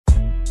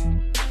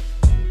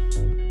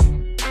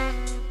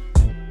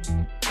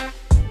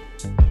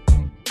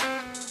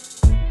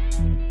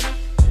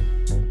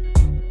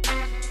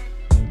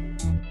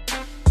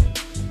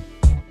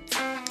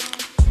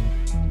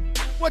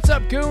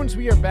up, goons?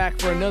 We are back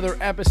for another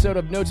episode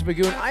of Notes of a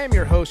Goon. I am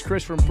your host,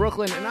 Chris from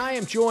Brooklyn, and I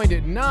am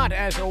joined not,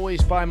 as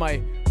always, by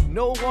my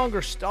no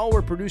longer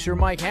stalwart producer,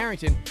 Mike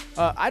Harrington.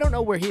 I don't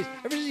know where he is.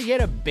 Ever since he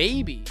had a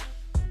baby,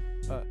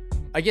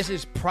 I guess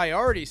his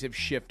priorities have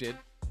shifted,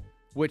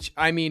 which,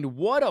 I mean,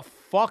 what a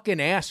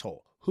fucking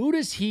asshole. Who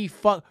does he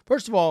fuck?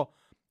 First of all,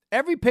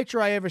 every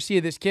picture I ever see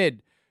of this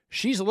kid,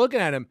 she's looking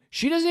at him.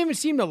 She doesn't even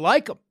seem to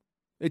like him.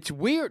 It's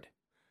weird.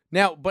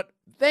 Now, but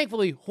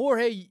thankfully,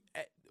 Jorge,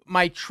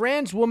 my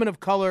trans woman of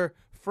color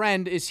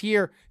friend, is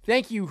here.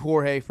 Thank you,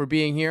 Jorge, for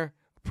being here.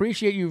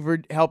 Appreciate you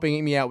for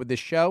helping me out with this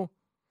show.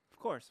 Of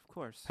course.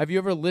 Have you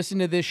ever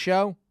listened to this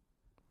show?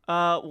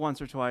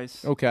 Once or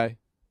twice. Okay.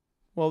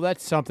 Well,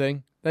 that's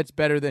something. That's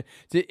better than...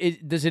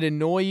 Does it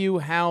annoy you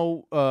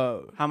how...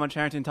 How much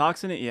Harrington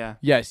talks in it? Yeah.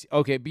 Yes.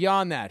 Okay,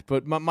 beyond that.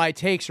 But my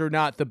takes are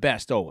not the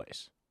best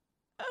always.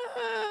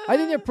 I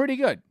think they're pretty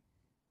good.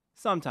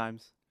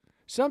 Sometimes.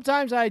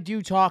 Sometimes I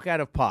do talk out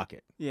of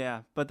pocket.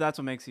 Yeah, but that's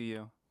what makes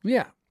you.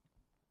 Yeah.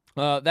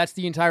 That's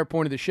the entire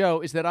point of the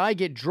show, is that I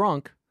get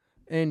drunk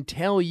and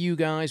tell you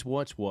guys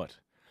what's what.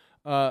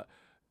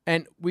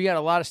 And we got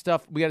a lot of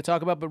stuff we got to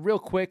talk about, but real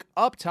quick,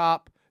 up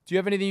top, do you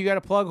have anything you got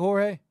to plug,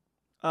 Jorge?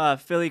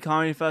 Philly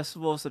Comedy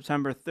Festival,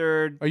 September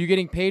 3rd. Are you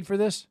getting paid for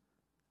this?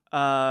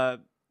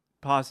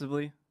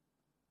 Possibly.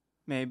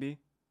 Maybe.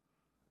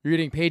 You're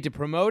getting paid to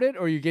promote it,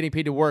 or you're getting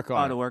paid to work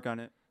on it? To work on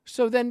it.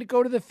 So then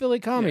go to the Philly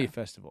Comedy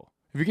Festival.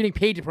 If you're getting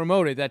paid to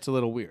promote it, that's a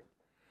little weird.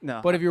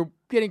 No. But if you're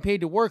getting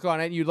paid to work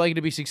on it and you'd like it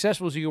to be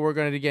successful so you can work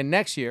on it again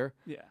next year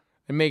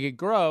and make it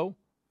grow,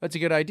 that's a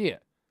good idea.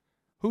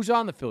 Who's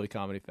on the Philly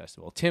Comedy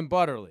Festival? Tim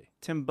Butterly.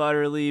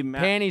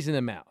 Panties in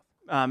the Mouth.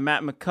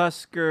 Matt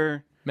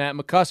McCusker.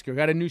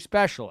 Got a new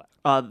special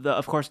out.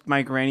 Of course,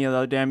 Mike Rainey,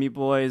 the Damn You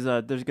Boys.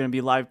 There's going to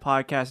be live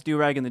podcast,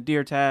 Do-Rag and the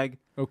Deer Tag.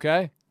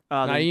 Okay.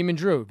 Naeem and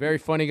Drew, very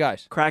funny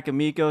guys. Crack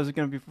Amico is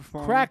going to be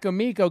performing. Crack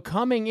Amico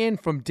coming in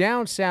from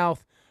down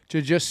south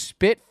to just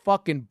spit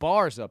fucking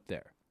bars up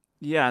there.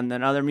 Yeah, and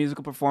then other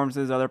musical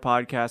performances, other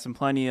podcasts, and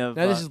plenty of...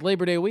 Now, this is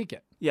Labor Day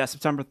weekend. Yeah,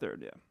 September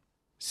 3rd, yeah.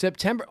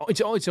 September...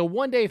 It's a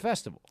one-day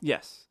festival.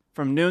 Yes,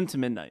 from noon to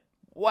midnight.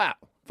 Wow.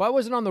 If I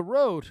wasn't on the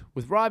road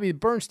with Robbie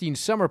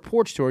Bernstein's Summer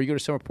Porch Tour, you go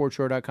to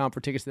summerporchtour.com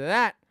for tickets to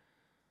that,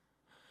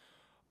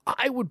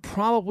 I would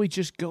probably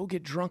just go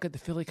get drunk at the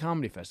Philly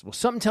Comedy Festival.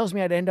 Something tells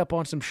me I'd end up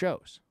on some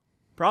shows.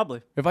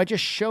 Probably. If I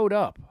just showed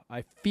up,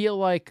 I feel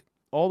like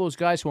all those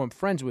guys who I'm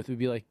friends with would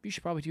be like, you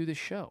should probably do this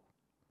show.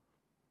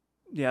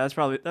 Yeah,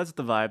 that's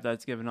the vibe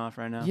that's given off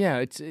right now. Yeah,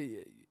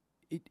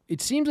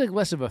 it seems like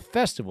less of a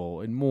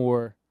festival and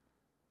more...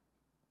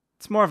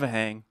 It's more of a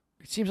hang.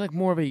 It seems like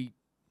more of a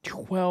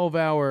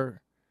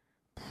 12-hour,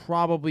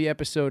 probably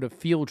episode of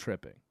field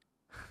tripping.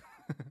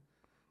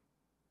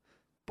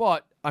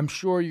 But I'm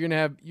sure you're going to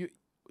have...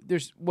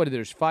 There's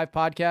 5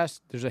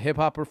 podcasts. There's a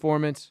hip-hop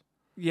performance.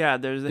 Yeah,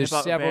 there's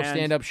several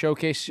stand-up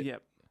showcase.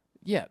 Yep.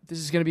 Yeah, this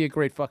is going to be a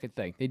great fucking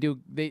thing.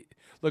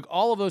 Look,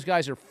 all of those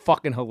guys are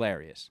fucking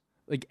hilarious.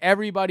 Like,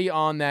 everybody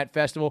on that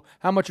festival.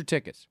 How much are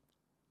tickets?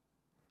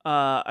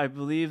 I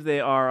believe they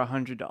are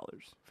 $100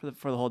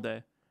 for the whole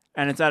day.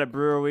 And it's at a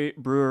brewery.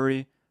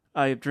 You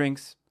have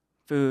drinks,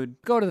 food.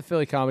 Go to the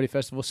Philly Comedy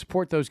Festival.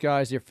 Support those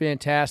guys. They're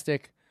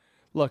fantastic.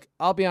 Look,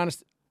 I'll be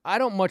honest. I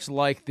don't much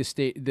like the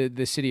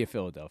city of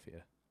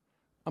Philadelphia.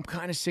 I'm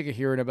kind of sick of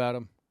hearing about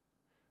them.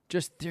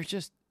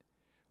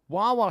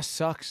 Wawa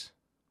sucks.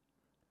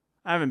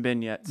 I haven't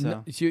been yet, so.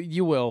 No,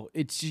 you will.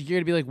 You're going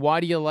to be like,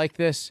 why do you like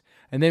this?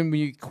 And then when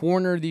you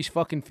corner these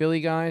fucking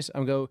Philly guys,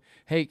 I'm go,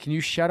 hey, can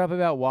you shut up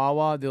about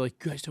Wawa? They're like,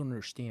 you guys don't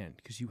understand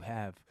because you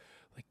have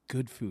like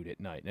good food at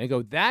night. And I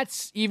go,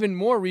 that's even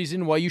more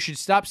reason why you should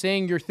stop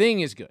saying your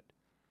thing is good.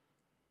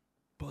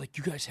 But like,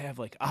 you guys have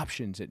like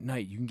options at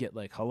night. You can get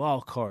like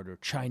halal cart or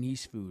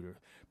Chinese food or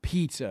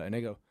pizza. And I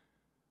go,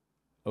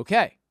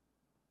 okay.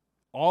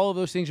 All of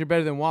those things are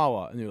better than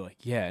Wawa. And they're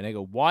like, yeah. And I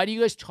go, why do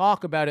you guys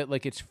talk about it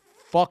like it's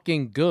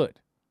fucking good?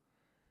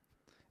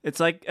 It's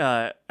like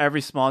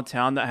every small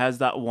town that has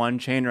that one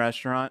chain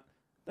restaurant.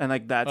 And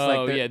like that's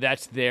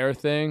that's their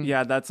thing.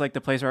 Yeah, that's like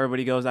the place where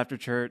everybody goes after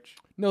church.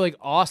 No, like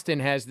Austin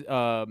has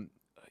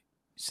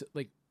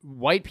like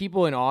white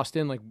people in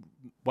Austin, like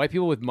white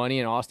people with money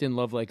in Austin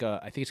love like I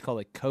think it's called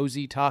like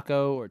Cozy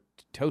Taco or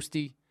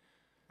Toasty.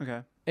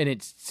 Okay. And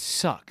it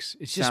sucks.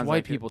 It's just Sounds white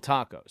like people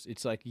tacos.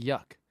 It's like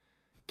yuck.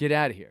 Get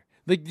out of here.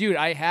 Like, dude,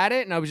 I had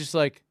it and I was just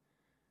like,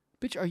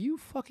 bitch, are you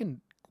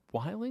fucking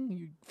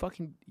whiling?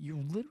 You're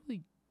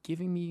literally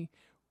giving me.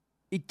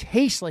 It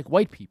tastes like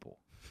white people.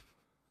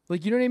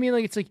 Like, you know what I mean?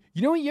 Like, it's like,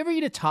 you know, you ever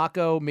eat a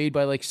taco made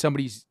by like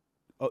somebody's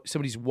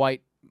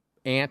white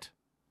aunt?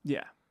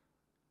 Yeah.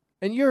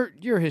 And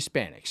you're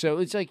Hispanic, so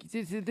it's like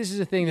this is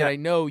a thing that I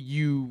know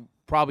you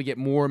probably get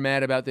more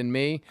mad about than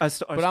me.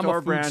 But I'm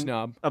a food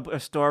snob. A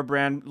store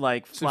brand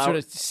like some sort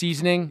of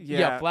seasoning.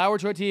 Yeah, flour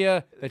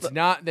tortilla. That's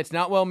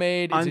not well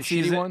made. It's a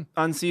shitty one.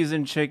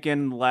 Unseasoned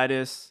chicken,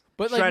 lettuce.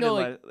 But like no,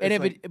 like, and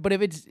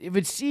if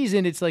it's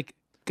seasoned, it's like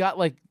got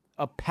like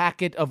a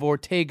packet of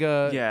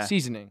Ortega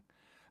seasoning.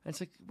 And it's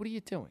like, what are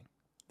you doing?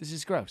 This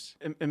is gross.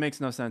 It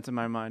makes no sense in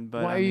my mind.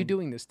 But Why are you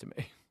doing this to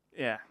me?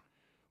 Yeah.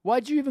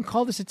 Why'd you even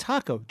call this a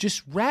taco?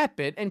 Just wrap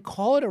it and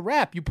call it a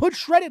wrap. You put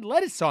shredded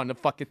lettuce on the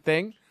fucking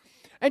thing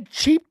and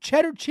cheap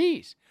cheddar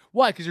cheese.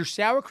 Why? Because there's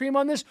sour cream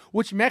on this,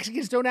 which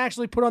Mexicans don't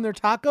actually put on their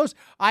tacos?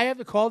 I have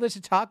to call this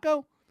a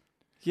taco?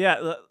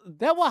 Yeah.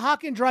 That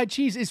Oaxacan dried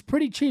cheese is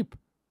pretty cheap.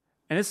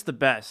 And it's the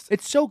best.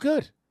 It's so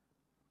good.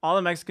 All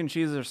the Mexican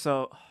cheeses are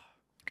so...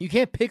 You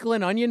can't pickle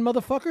an onion,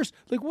 motherfuckers?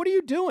 Like, what are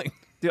you doing?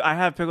 Dude, I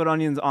have pickled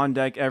onions on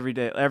deck every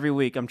day. Every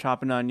week, I'm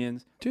chopping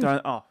onions. Dude,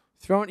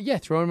 throwing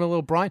them a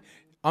little brine.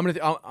 I'm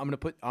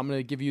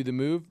gonna give you the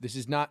move. This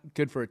is not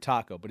good for a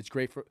taco, but it's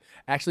great for.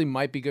 Actually,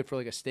 might be good for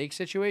like a steak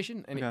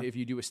situation. And if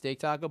you do a steak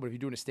taco, but if you're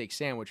doing a steak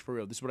sandwich for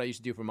real, this is what I used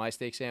to do for my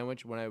steak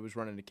sandwich when I was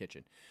running the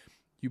kitchen.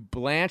 You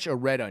blanch a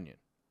red onion,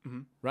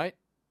 right?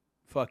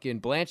 Fucking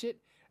blanch it,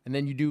 and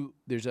then you do.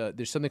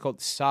 There's something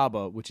called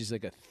saba, which is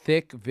like a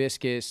thick,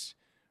 viscous,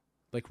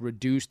 like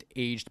reduced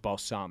aged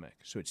balsamic.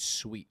 So it's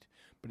sweet,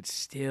 but it's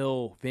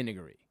still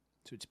vinegary.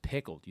 So it's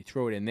pickled. You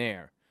throw it in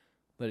there,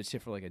 let it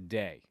sit for like a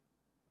day.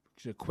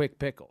 It's a quick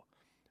pickle.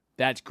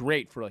 That's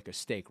great for like a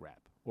steak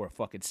wrap or a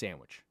fucking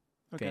sandwich.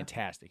 Okay.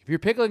 Fantastic. If you're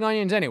pickling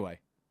onions anyway,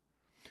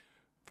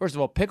 first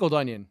of all, pickled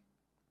onion,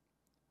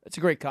 that's a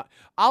great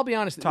I'll be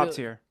honest. Top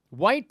tier.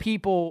 White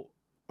people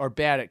are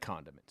bad at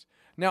condiments.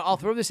 Now, I'll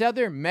throw this out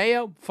there.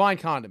 Mayo, fine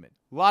condiment.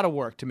 A lot of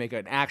work to make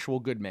an actual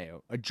good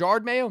mayo. A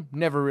jarred mayo,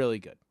 never really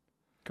good.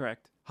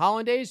 Correct.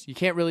 Hollandaise, you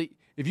can't really...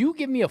 If you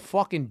give me a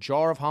fucking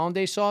jar of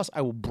hollandaise sauce,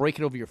 I will break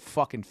it over your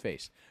fucking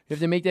face. You have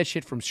to make that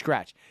shit from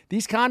scratch.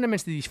 These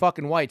condiments that these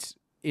fucking whites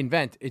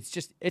invent,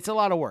 it's a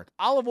lot of work.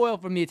 Olive oil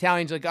from the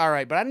Italians, like, all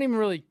right, but I don't even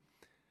really...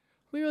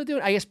 What are we really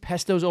doing? I guess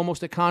pesto's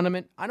almost a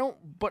condiment.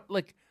 But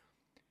like,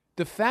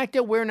 the fact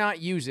that we're not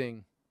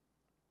using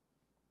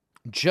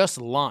just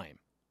lime.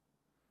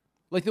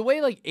 Like the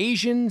way like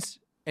Asians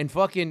and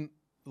fucking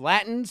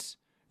Latins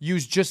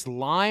use just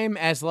lime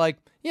as like,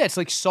 yeah, it's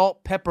like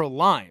salt, pepper,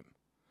 lime.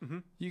 Mm-hmm.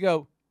 You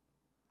go,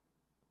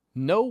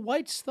 no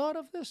whites thought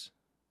of this?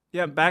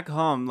 Yeah, back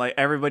home, like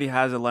everybody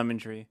has a lemon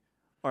tree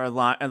or a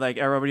lime, and like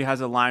everybody has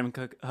a lime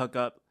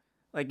hookup.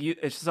 Like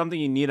it's something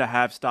you need to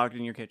have stocked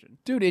in your kitchen.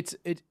 Dude, it's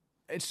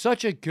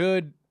such a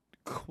good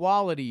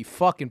quality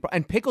fucking...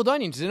 And pickled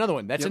onions is another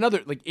one. That's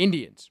another, like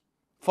Indians.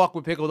 Fuck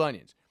with pickled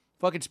onions.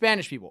 Fucking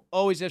Spanish people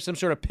always have some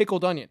sort of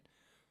pickled onion.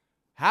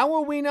 How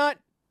are we not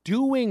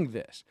doing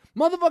this?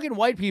 Motherfucking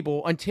white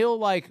people, until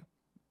like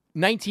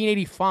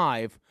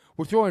 1985,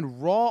 were throwing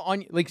raw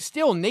onion, like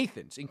still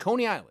Nathan's in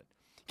Coney Island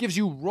gives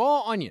you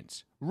raw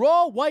onions,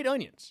 raw white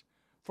onions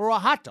for a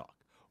hot dog.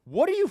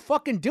 What are you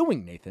fucking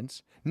doing,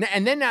 Nathan's?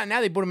 And then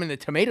now they put them in the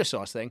tomato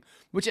sauce thing,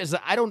 which is,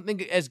 I don't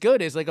think, as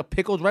good as like a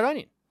pickled red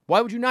onion.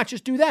 Why would you not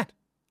just do that?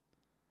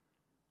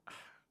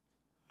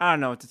 I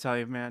don't know what to tell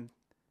you, man.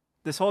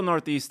 This whole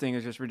Northeast thing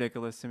is just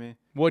ridiculous to me.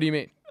 What do you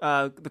mean?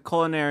 The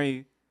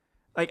culinary,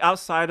 like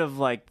outside of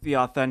like the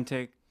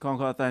authentic, quote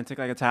unquote authentic,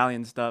 like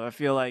Italian stuff, I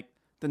feel like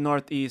the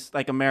Northeast,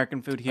 like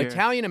American food here.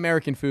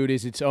 Italian-American food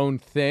is its own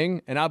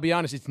thing, and I'll be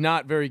honest, it's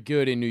not very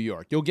good in New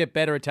York. You'll get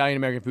better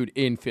Italian-American food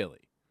in Philly.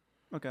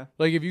 Okay.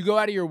 Like if you go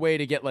out of your way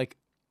to get like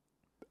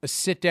a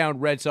sit-down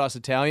red sauce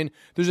Italian,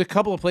 there's a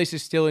couple of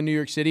places still in New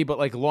York City, but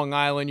like Long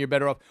Island, you're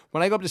better off.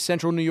 When I go up to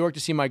central New York to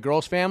see my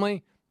girl's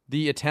family,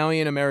 the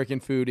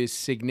Italian-American food is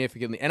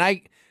significantly...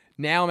 And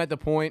now I'm at the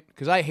point,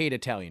 because I hate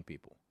Italian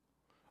people.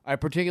 I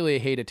particularly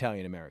hate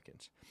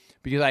Italian-Americans.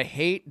 Because I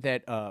hate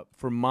that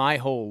for my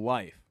whole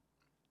life,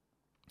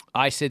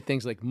 I said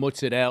things like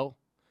mozzarella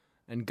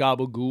and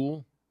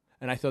gabagool,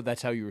 and I thought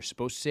that's how you were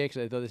supposed to say it,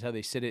 because I thought that's how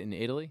they said it in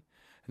Italy.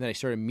 And then I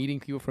started meeting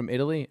people from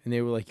Italy, and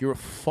they were like, you're a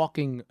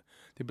fucking...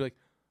 They'd be like,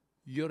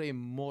 you're a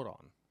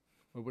moron.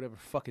 Or whatever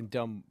fucking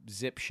dumb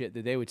zip shit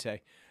that they would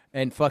say.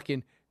 And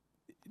fucking...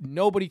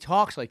 Nobody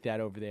talks like that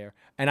over there.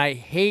 And I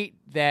hate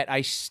that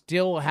I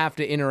still have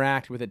to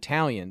interact with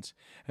Italians.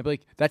 I'd be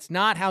like, that's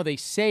not how they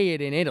say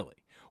it in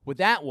Italy. What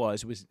that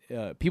was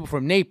people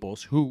from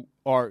Naples, who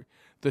are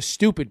the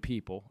stupid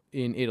people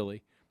in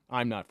Italy.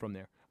 I'm not from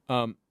there.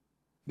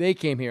 They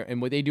came here,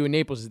 and what they do in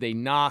Naples is they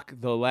knock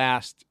the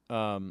last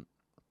vowel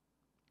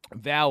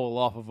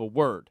off of a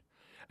word.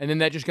 And then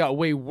that just got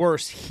way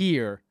worse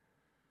here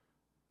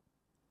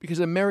because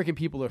American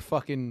people are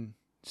fucking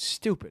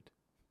stupid.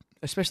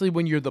 Especially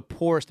when you're the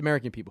poorest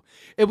American people.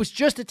 It was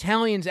just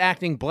Italians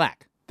acting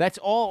black. That's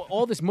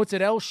all this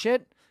mozzarella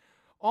shit.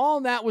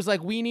 All that was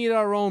like, we need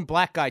our own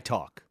black guy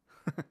talk.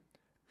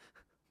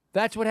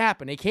 That's what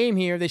happened. They came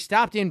here. They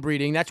stopped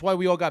inbreeding. That's why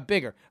we all got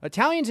bigger.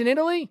 Italians in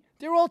Italy,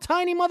 they're all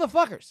tiny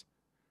motherfuckers.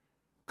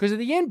 Because of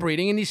the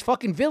inbreeding in these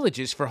fucking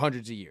villages for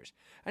hundreds of years.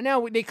 And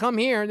now they come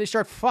here, they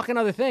start fucking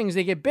other things.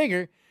 They get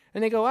bigger,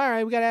 and they go, all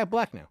right, we got to act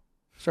black now.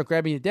 Start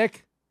grabbing your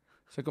dick.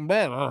 Start going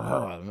back.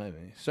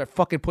 Start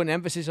fucking putting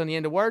emphasis on the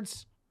end of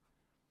words.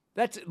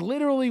 That's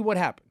literally what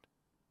happened.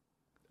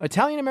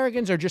 Italian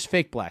Americans are just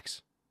fake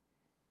blacks.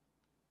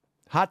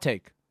 Hot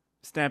take.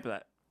 Stamp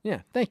that.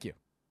 Yeah, thank you.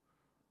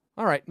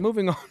 All right,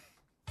 moving on.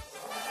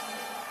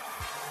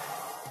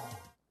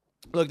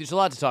 Look, there's a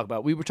lot to talk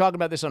about. We were talking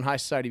about this on High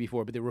Society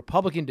before, but the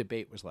Republican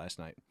debate was last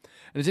night.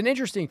 And it's an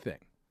interesting thing.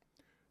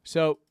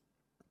 So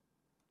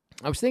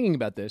I was thinking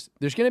about this.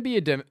 There's going to be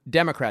a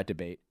Democrat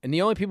debate, and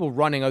the only people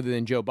running other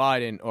than Joe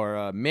Biden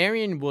are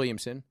Marianne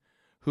Williamson,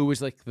 who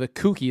was like the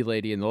kooky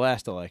lady in the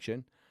last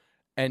election,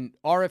 and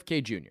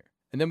RFK Jr.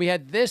 And then we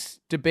had this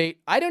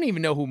debate. I don't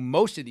even know who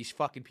most of these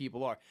fucking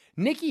people are.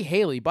 Nikki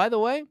Haley, by the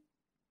way,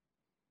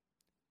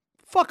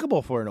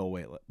 fuckable for an old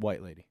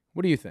white lady.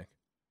 What do you think?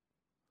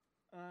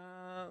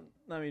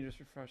 Let me just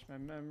refresh my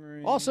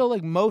memory. Also,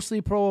 like,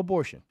 mostly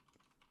pro-abortion,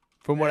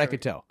 from what I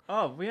could tell.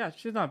 Oh, yeah,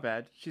 she's not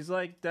bad. She's,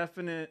 like,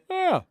 definite,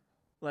 Yeah.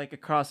 like,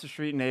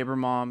 across-the-street neighbor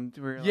mom.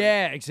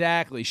 Yeah,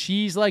 exactly.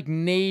 She's, like,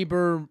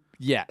 neighbor,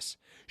 yes.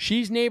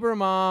 She's neighbor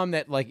mom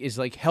that, like, is,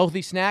 like,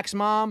 healthy snacks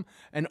mom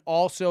and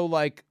also,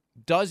 like,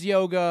 does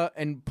yoga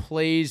and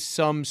plays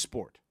some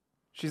sport.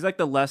 She's, like,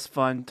 the less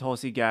fun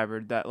Tulsi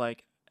Gabbard that,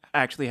 like,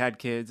 actually had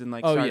kids and,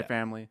 like, started a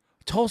family.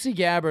 Tulsi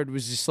Gabbard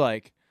was just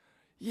like,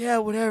 yeah,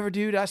 whatever,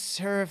 dude. I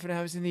surf and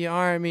I was in the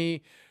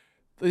army.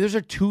 Those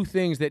are two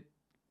things that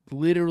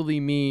literally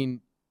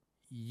mean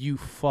you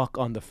fuck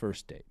on the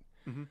first date.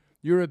 Mm-hmm.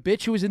 You're a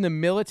bitch who was in the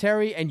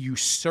military and you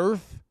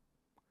surf.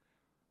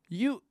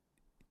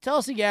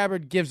 Tulsi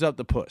Gabbard gives up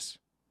the puss.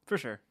 For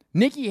sure.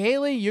 Nikki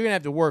Haley, you're going to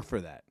have to work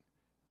for that.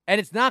 And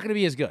it's not going to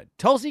be as good.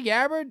 Tulsi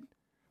Gabbard,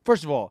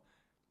 first of all,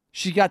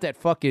 she's got that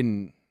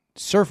fucking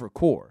surfer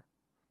core.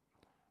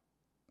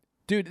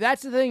 Dude,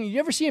 that's the thing. You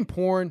ever see in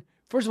porn?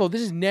 First of all,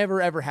 this has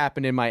never, ever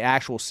happened in my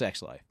actual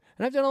sex life.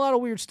 And I've done a lot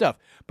of weird stuff.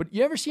 But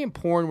you ever see in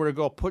porn where a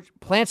girl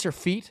plants her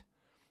feet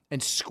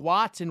and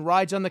squats and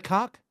rides on the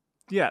cock?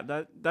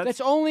 Yeah,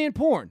 that's only in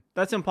porn.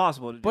 That's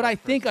impossible to do. But I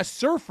think a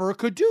surfer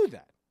could do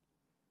that.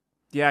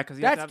 Yeah, because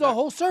that's the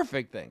whole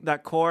surfing thing.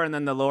 That core and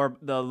then the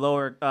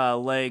lower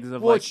legs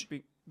of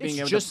being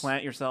able to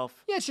plant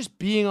yourself. Yeah, it's just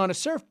being on a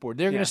surfboard.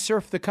 They're going to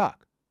surf the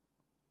cock.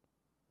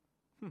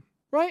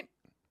 Right?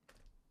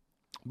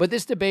 But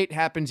this debate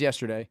happens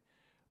yesterday.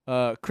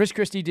 Chris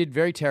Christie did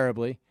very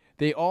terribly.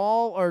 They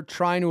all are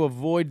trying to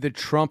avoid the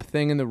Trump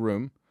thing in the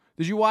room.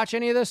 Did you watch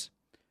any of this?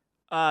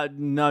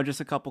 No, just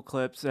a couple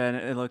clips, and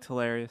it looked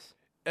hilarious.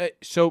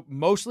 So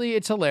mostly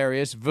it's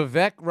hilarious.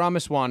 Vivek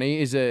Ramaswamy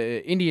is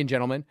an Indian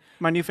gentleman.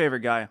 My new favorite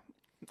guy.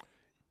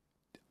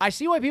 I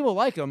see why people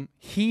like him.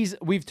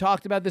 We've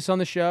talked about this on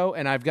the show,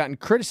 and I've gotten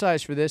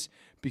criticized for this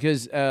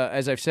because,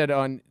 as I've said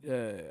on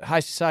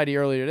High Society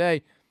earlier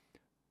today,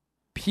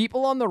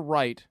 people on the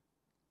right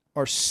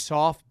are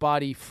soft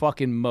body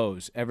fucking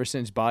moes ever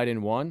since Biden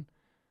won.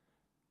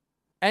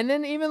 And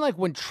then even like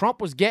when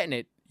Trump was getting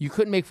it, you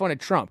couldn't make fun of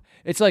Trump.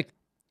 It's like,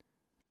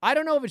 I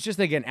don't know if it's just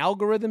like an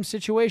algorithm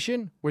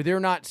situation where they're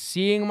not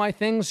seeing my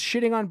things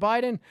shitting on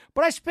Biden,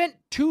 but I spent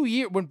 2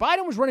 years, when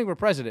Biden was running for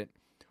president,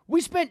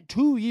 we spent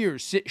 2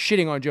 years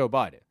shitting on Joe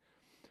Biden.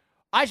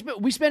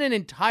 We spent an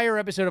entire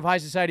episode of High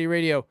Society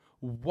Radio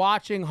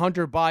watching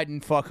Hunter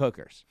Biden fuck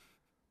hookers.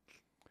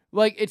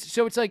 Like,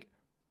 it's like,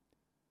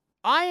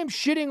 I am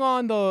shitting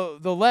on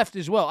the left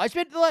as well. I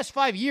spent the last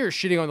 5 years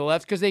shitting on the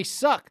left because they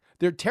suck.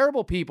 They're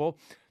terrible people.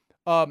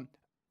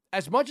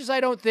 As much as I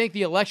don't think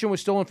the election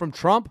was stolen from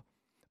Trump,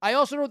 I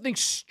also don't think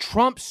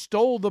Trump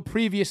stole the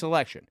previous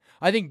election.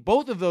 I think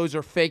both of those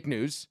are fake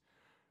news.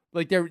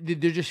 Like, they're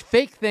just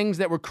fake things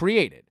that were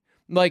created.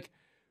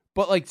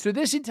 So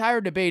this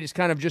entire debate is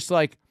kind of just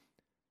like,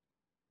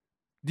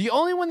 the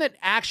only one that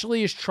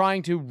actually is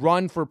trying to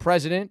run for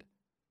president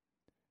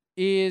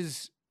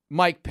is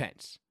Mike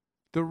Pence.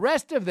 The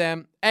rest of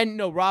them, I'm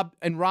going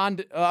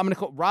to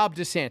call Rob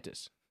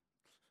DeSantis.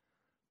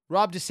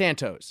 Rob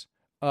DeSantos.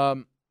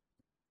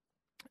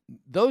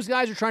 Those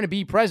guys are trying to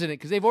be president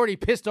because they've already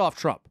pissed off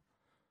Trump.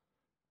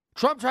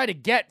 Trump tried to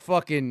get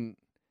fucking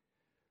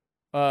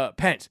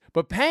Pence,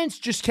 but Pence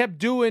was just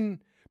doing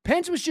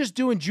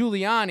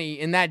Giuliani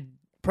in that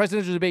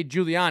presidential debate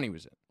Giuliani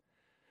was in.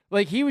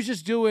 Like, he was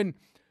just doing,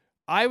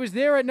 I was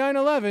there at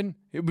 9/11,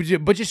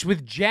 but just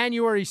with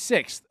January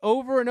 6th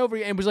over and over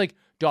again. And it was like,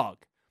 dog,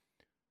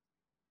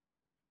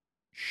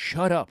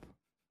 shut up.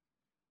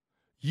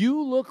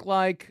 You look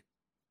like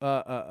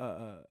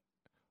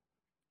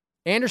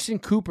Anderson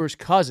Cooper's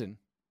cousin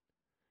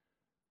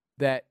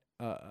that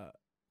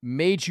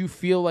made you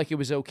feel like it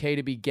was okay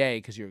to be gay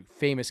because your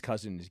famous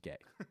cousin is gay.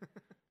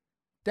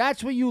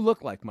 That's what you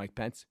look like, Mike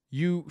Pence.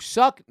 You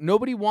suck.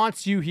 Nobody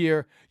wants you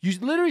here. You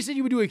literally said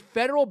you would do a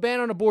federal ban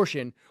on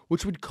abortion,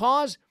 which would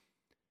cause...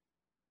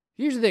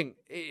 Here's the thing.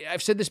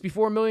 I've said this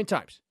before a million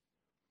times.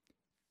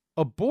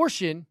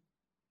 Abortion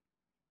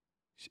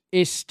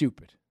is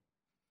stupid.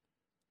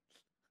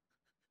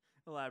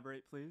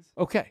 Elaborate, please.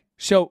 Okay.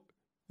 So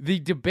the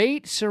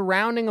debate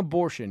surrounding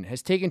abortion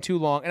has taken too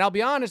long. And I'll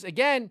be honest,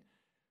 again,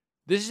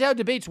 this is how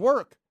debates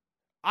work.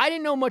 I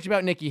didn't know much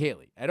about Nikki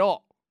Haley at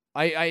all.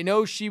 I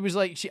know she was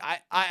like,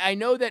 I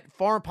know that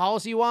foreign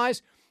policy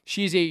wise,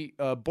 she's a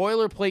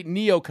boilerplate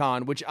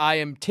neocon, which I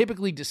am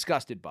typically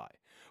disgusted by.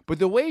 But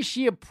the way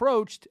she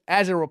approached,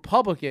 as a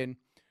Republican,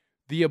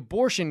 the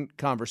abortion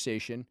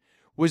conversation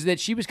was that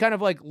she was kind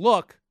of like,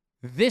 look,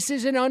 this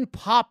is an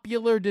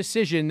unpopular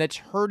decision that's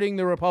hurting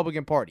the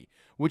Republican Party.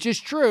 which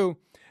is true.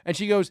 And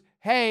she goes,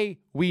 hey,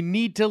 we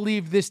need to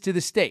leave this to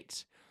the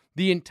states.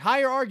 The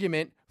entire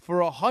argument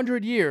for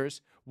 100 years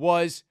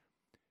was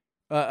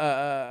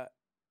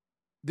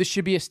this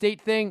should be a state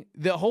thing.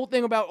 The whole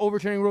thing about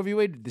overturning Roe v.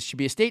 Wade, this should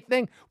be a state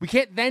thing. We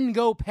can't then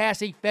go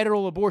pass a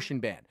federal abortion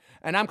ban.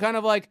 And I'm kind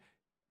of like,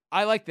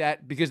 I like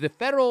that because the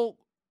federal,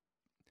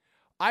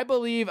 I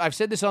believe, I've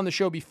said this on the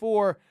show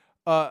before,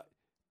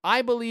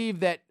 I believe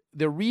that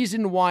the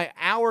reason why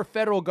our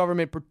federal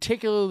government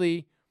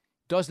particularly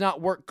does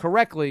not work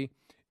correctly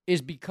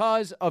is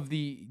because of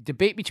the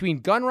debate between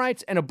gun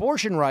rights and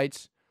abortion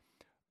rights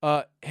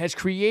has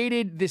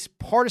created this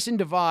partisan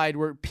divide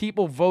where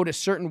people vote a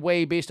certain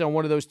way based on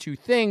one of those two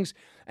things,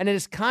 and it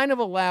has kind of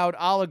allowed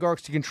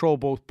oligarchs to control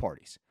both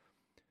parties.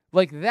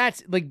 Like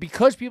that's like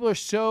because people are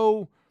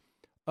so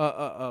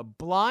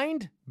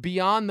blind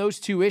beyond those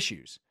two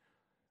issues.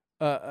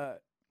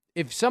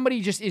 If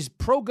somebody just is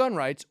pro-gun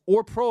rights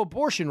or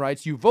pro-abortion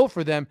rights, you vote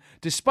for them,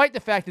 despite the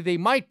fact that they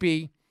might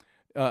be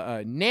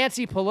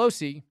Nancy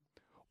Pelosi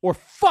or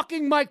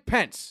fucking Mike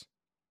Pence.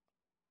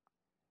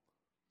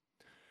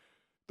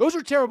 Those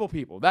are terrible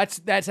people.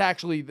 That's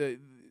actually the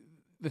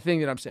thing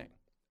that I'm saying.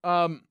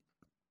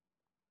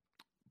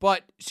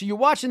 But so you're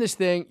watching this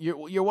thing.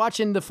 You're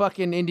watching the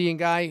fucking Indian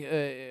guy,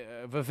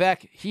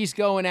 Vivek. He's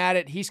going at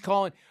it. He's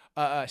calling.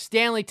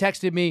 Stanley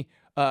texted me.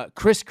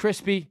 Chris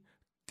Crispy.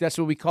 That's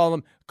what we call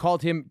him.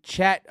 Called him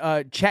Chat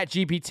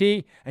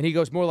GPT, and he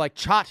goes more like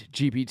Chot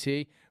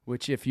GPT,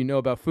 which, if you know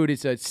about food,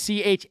 it's a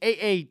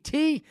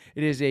CHAAT.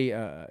 It is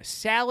a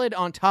salad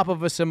on top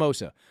of a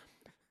samosa.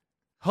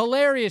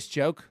 Hilarious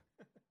joke.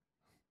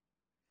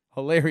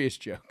 Hilarious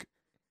joke.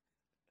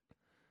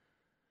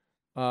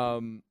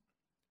 And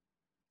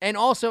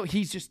also,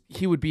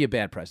 he would be a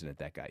bad president,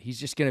 that guy. He's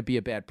just going to be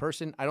a bad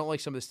person. I don't like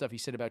some of the stuff he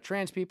said about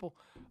trans people.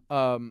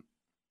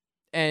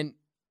 And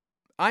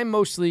I'm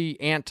mostly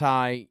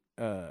anti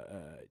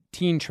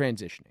teen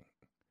transitioning.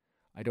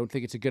 I don't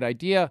think it's a good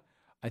idea.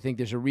 I think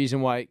there's a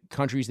reason why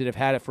countries that have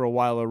had it for a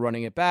while are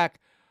running it back.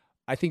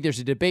 I think there's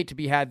a debate to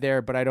be had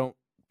there, but I don't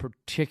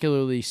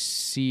particularly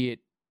see it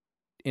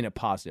in a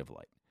positive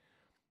light.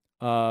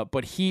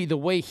 But the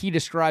way he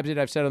describes it,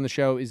 I've said on the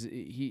show, is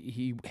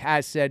he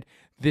has said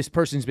this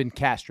person's been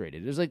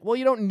castrated. It's like, well,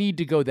 you don't need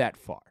to go that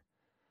far.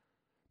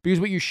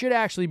 Because what you should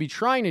actually be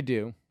trying to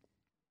do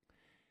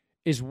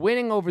is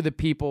winning over the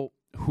people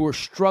who are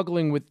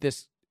struggling with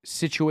this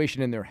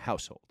situation in their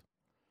household.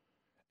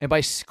 And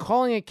by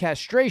calling it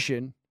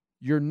castration,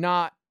 you're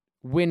not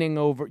winning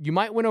over. You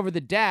might win over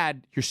the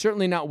dad. You're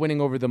certainly not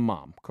winning over the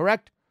mom.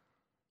 Correct?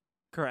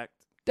 Correct.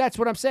 That's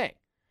what I'm saying.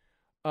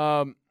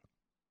 So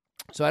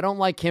I don't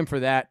like him for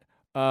that.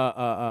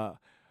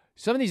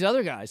 Some of these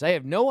other guys, I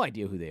have no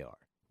idea who they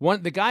are.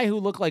 The guy who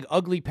looked like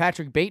ugly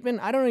Patrick Bateman,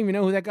 I don't even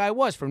know who that guy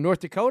was from North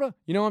Dakota.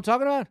 You know what I'm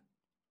talking about?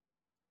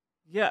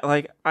 Yeah,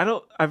 like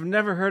I've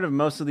never heard of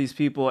most of these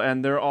people,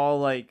 and they're all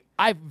like.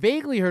 I've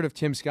vaguely heard of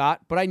Tim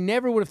Scott, but I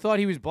never would have thought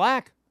he was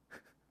black.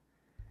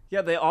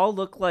 Yeah, they all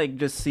look like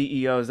just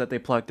CEOs that they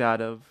plucked out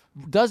of.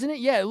 Doesn't it?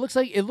 Yeah, it looks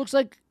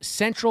like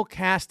central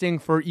casting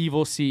for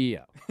evil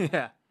CEO.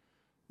 Yeah.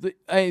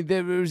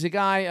 There was a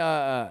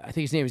guy, I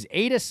think his name is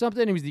Ada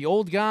something. He was the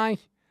old guy.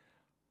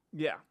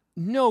 Yeah.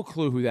 No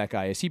clue who that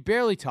guy is. He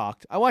barely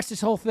talked. I watched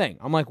this whole thing.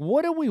 I'm like,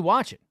 what are we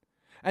watching?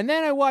 And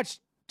then I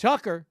watched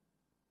Tucker.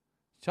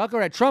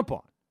 Tucker had Trump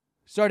on.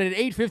 Started at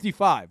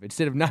 8:55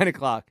 instead of 9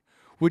 o'clock.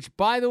 Which,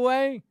 by the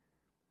way,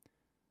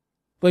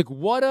 like,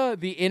 what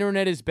the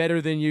internet is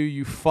better than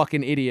you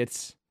fucking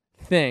idiots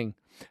thing.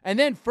 And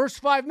then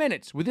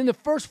within the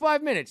first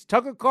 5 minutes,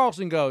 Tucker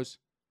Carlson goes,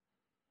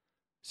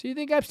 so you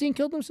think Epstein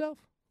killed himself?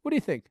 What do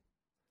you think?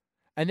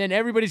 And then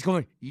everybody's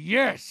going,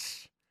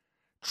 yes,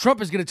 Trump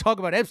is going to talk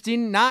about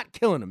Epstein not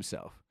killing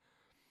himself.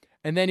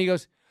 And then he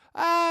goes,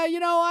 I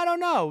don't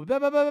know. Blah,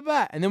 blah, blah, blah,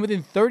 blah. And then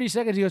within 30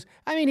 seconds, he goes,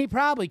 I mean, he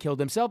probably killed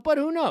himself, but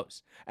who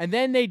knows? And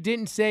then they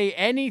didn't say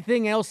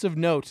anything else of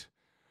note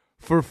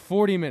for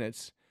 40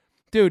 minutes.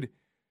 Dude,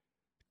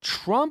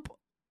 Trump,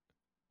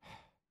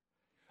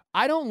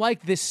 I don't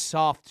like this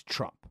soft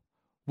Trump.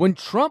 When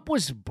Trump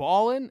was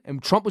balling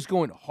and Trump was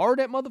going hard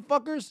at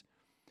motherfuckers,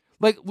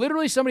 like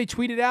literally somebody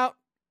tweeted out,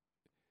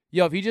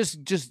 yo, if he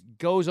just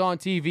goes on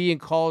TV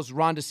and calls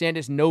Ron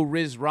DeSantis no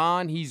Riz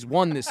Ron, he's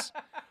won this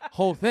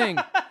whole thing.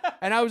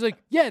 And I was like,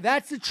 yeah,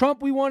 that's the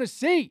Trump we want to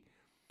see.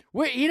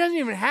 He doesn't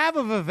even have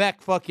a Vivek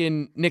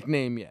fucking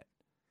nickname yet.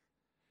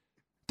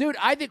 Dude,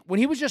 I think when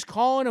he was just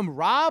calling him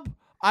Rob,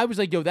 I was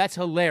like, yo, that's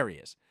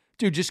hilarious.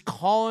 Dude, just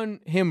calling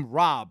him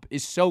Rob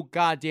is so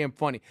goddamn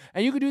funny.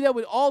 And you could do that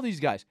with all these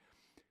guys.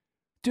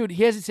 Dude,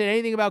 he hasn't said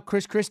anything about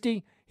Chris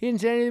Christie. He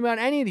didn't say anything about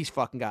any of these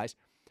fucking guys.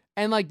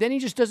 And like, then he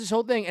just does this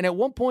whole thing. And at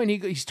one point,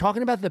 he's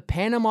talking about the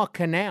Panama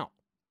Canal.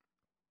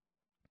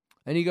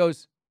 And he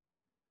goes,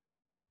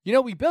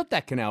 we built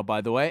that canal,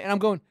 by the way. And I'm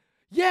going,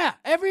 yeah,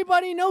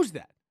 everybody knows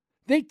that.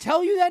 They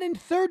tell you that in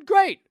third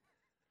grade.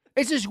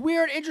 It's this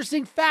weird,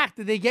 interesting fact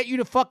that they get you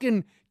to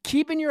fucking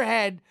keep in your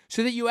head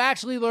so that you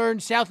actually learn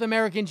South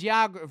American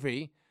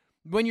geography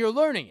when you're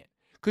learning it.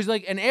 Because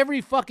like in every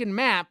fucking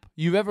map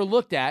you've ever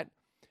looked at,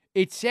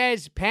 it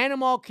says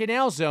Panama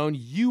Canal Zone,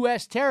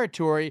 U.S.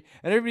 territory,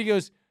 and everybody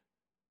goes,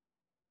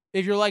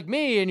 if you're like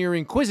me and you're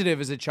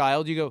inquisitive as a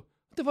child, you go,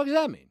 what the fuck does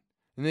that mean?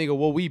 And they go,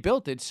 well, we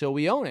built it, so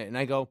we own it. And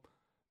I go,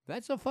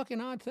 that's a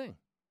fucking odd thing.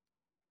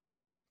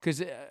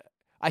 Because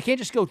I can't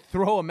just go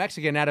throw a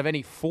Mexican out of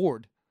any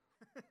Ford.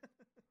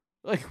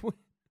 Like, what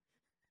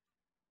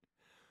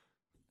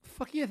the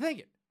fuck are you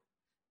thinking?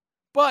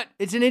 But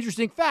it's an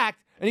interesting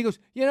fact. And he goes,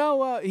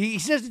 he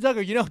says to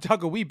Tucker,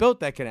 Tucker, we built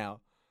that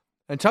canal.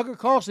 And Tucker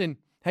Carlson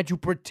had to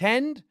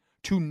pretend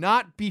to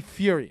not be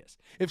furious.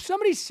 If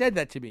somebody said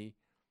that to me,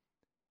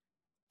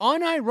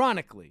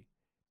 unironically,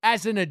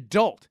 as an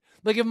adult,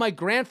 like if my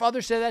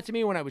grandfather said that to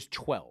me when I was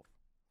 12,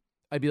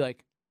 I'd be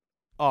like,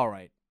 all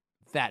right,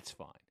 that's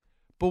fine.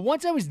 But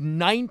once I was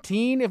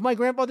 19, if my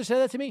grandfather said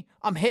that to me,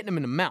 I'm hitting him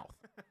in the mouth.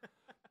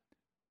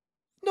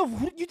 No,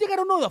 you think I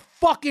don't know the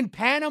fucking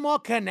Panama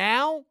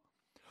Canal?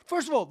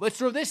 First of all, let's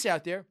throw this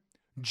out there.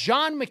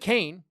 John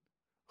McCain,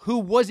 who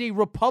was a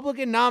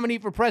Republican nominee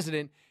for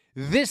president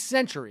this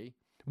century,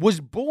 was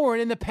born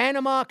in the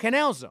Panama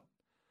Canal Zone.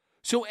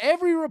 So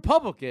every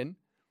Republican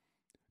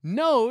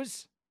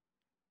knows,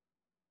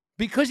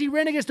 because he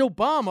ran against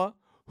Obama,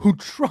 who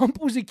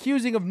Trump was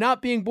accusing of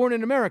not being born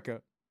in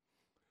America,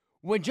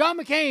 when John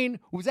McCain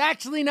was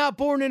actually not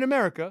born in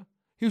America,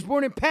 he was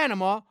born in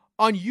Panama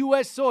on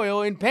U.S.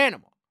 soil in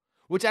Panama,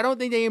 which I don't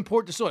think they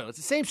import the soil. It's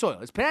the same soil.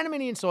 It's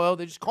Panamanian soil.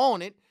 They're just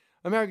calling it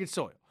American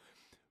soil.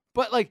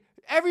 But like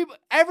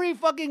every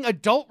fucking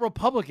adult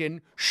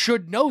Republican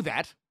should know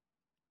that.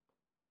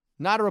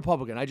 Not a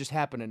Republican. I just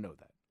happen to know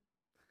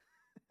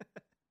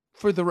that.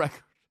 For the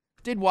record.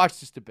 Did watch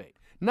this debate.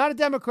 Not a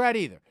Democrat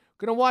either.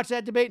 Gonna watch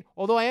that debate,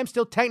 although I am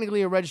still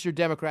technically a registered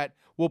Democrat.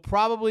 Will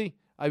probably,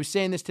 I was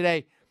saying this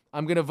today,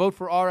 I'm going to vote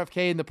for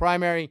RFK in the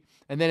primary,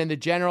 and then in the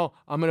general,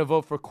 I'm going to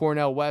vote for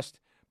Cornel West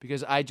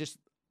because I just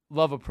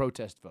love a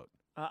protest vote.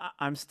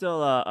 I'm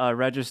still a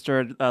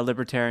registered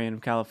libertarian of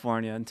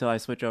California until I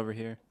switch over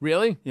here.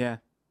 Really? Yeah.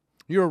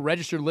 You're a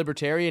registered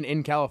libertarian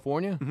in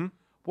California? Mm-hmm.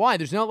 Why?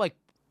 There's no,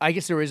 I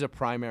guess there is a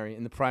primary,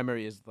 and the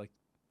primary is,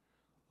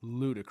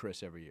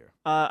 ludicrous every year.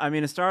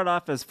 It started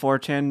off as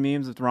 4chan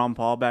memes with Ron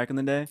Paul back in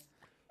the day.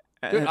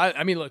 Dude,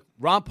 look,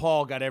 Ron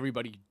Paul got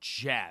everybody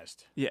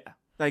jazzed. Yeah.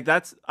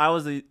 I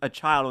was a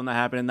child when that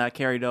happened, and that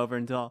carried over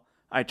until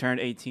I turned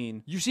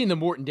 18. You've seen the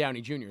Morton Downey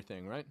Jr.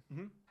 thing, right?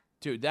 Mm-hmm.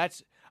 Dude,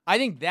 I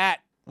think that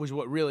was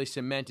what really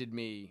cemented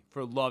me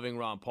for loving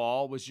Ron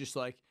Paul, was just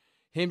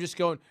him just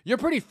going, you're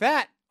pretty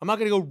fat. I'm not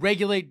going to go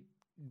regulate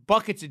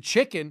buckets of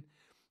chicken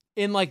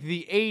in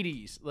the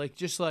 80s.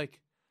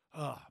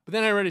 But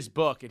then I read his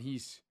book, and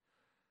he's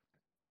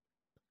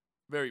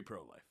very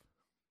pro-life.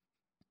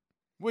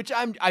 Which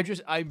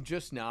I'm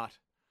just not.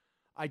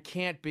 I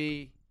can't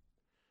be.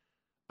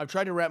 I've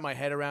tried to wrap my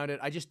head around it.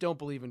 I just don't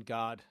believe in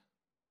God.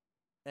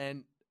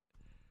 And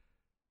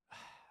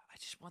I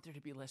just want there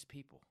to be less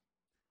people.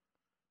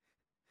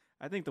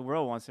 I think the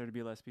world wants there to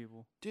be less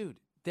people. Dude,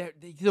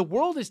 the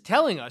world is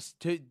telling us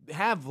to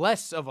have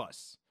less of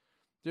us.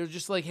 They're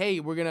just like, hey,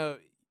 we're going to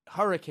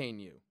hurricane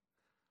you.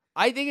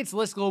 I think it's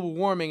less global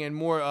warming and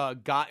more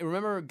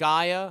remember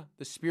Gaia,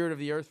 the spirit of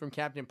the earth from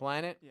Captain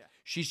Planet? Yeah.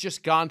 She's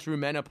just gone through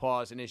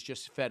menopause and is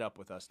just fed up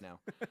with us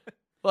now.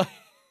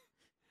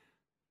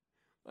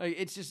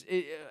 It's just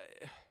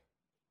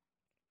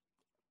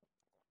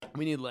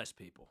we need less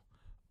people.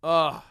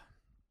 All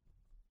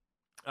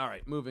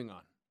right, moving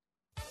on.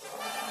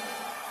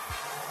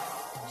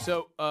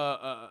 So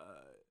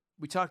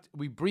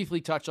we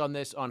briefly touched on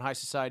this on High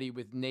Society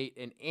with Nate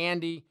and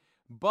Andy,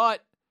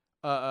 but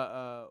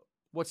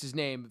what's his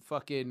name?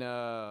 Fucking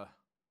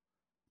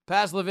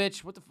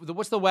Pazlovich.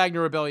 What's the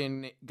Wagner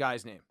Rebellion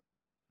guy's name?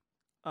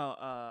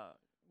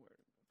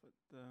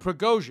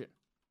 Prigozhin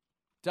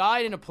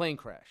died in a plane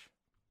crash.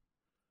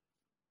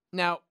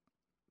 Now,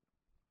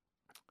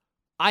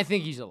 I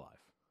think he's alive.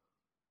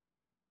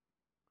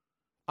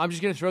 I'm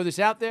just going to throw this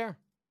out there.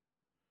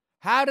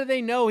 How do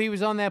they know he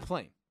was on that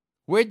plane?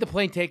 Where'd the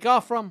plane take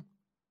off from?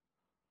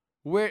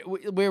 Where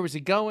was he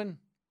going?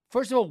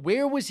 First of all,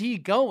 where was he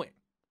going?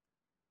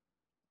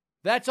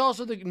 That's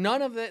also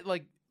none of that.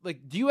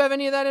 Do you have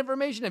any of that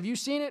information? Have you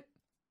seen it?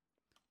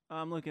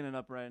 I'm looking it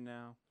up right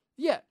now.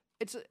 Yeah,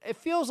 it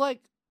feels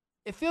like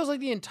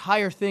the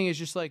entire thing is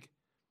just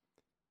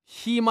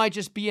he might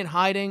just be in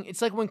hiding.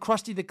 It's like when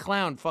Krusty the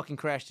Clown fucking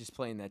crashed his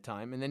plane that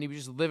time, and then he was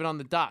just living on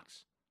the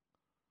docks.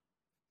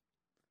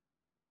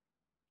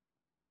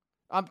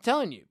 I'm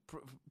telling you,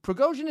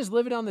 Prigozhin is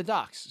living on the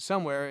docks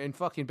somewhere in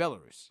fucking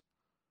Belarus.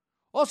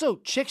 Also,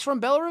 chicks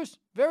from Belarus,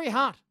 very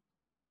hot.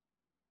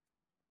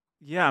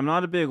 Yeah, I'm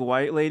not a big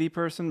white lady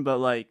person,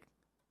 but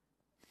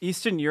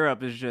Eastern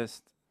Europe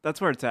is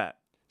that's where it's at.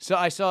 So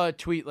I saw a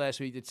tweet last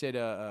week that said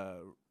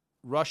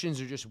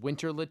Russians are just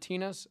winter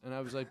Latinas, and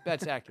I was like,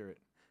 that's accurate.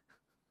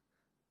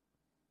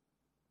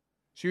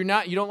 So you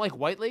don't like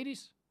white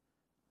ladies?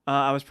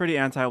 I was pretty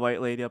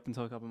anti-white lady up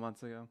until a couple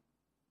months ago.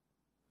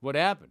 What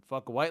happened?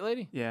 Fuck a white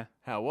lady? Yeah.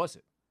 How was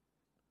it?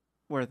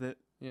 Worth it.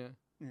 Yeah.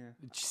 Yeah.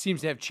 It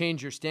seems to have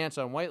changed your stance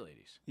on white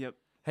ladies. Yep.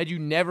 Had you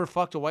never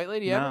fucked a white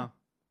lady ever? No.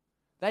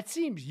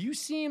 You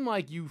seem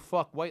like you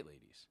fuck white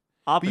ladies.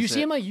 Opposite. But you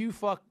seem like you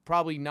fuck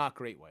probably not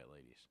great white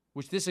ladies.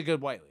 Which this is a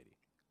good white lady.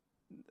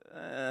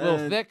 A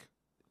little thick.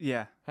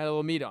 Yeah. Had a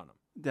little meat on them.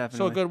 Definitely.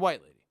 So a good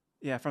white lady.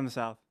 Yeah, from the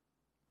South.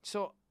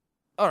 So,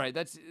 all right.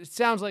 It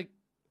sounds like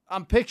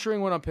I'm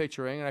picturing what I'm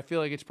picturing, and I feel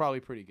like it's probably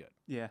pretty good.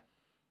 Yeah.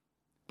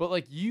 But,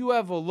 like, you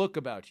have a look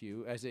about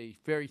you as a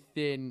very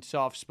thin,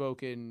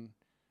 soft-spoken,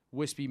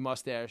 wispy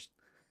mustached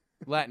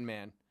Latin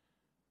man.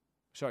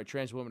 Sorry,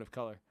 trans woman of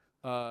color.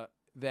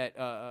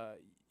 That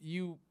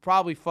you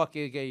probably fuck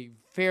a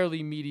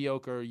fairly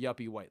mediocre,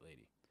 yuppie white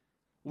lady.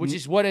 Which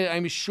is what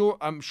I'm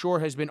sure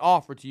has been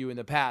offered to you in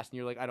the past, and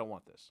you're like, I don't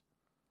want this.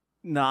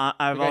 No,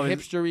 I've like always...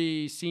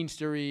 hipstery,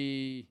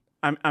 scenestery...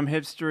 I'm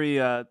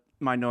hipstery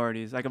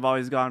minorities. Like, I've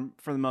always gone,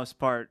 for the most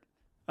part,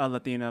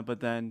 Latina, but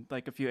then,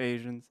 like, a few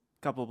Asians.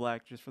 Couple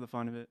black just for the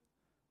fun of it.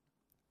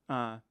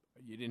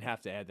 You didn't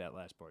have to add that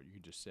last part. You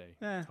could just say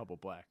couple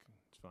black.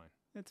 It's fine.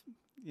 It's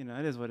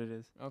it is what it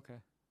is. Okay.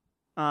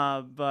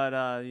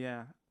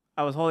 Yeah.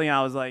 I was holding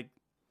out. I was like,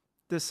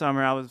 this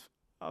summer I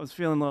was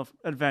feeling a little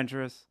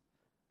adventurous.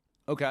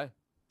 Okay.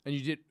 And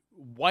you did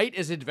white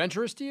is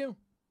adventurous to you?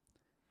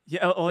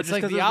 Yeah. Oh, it's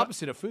like the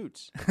opposite of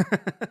foods.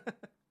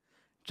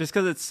 Just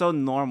because it's so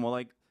normal.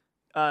 Like,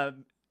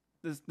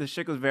 this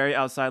chick was very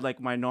outside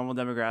like my normal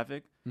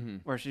demographic,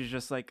 where she's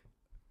just like,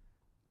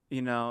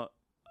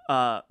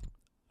 a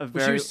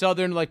very... She was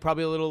southern, like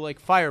probably a little like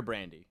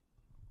firebrandy.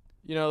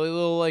 A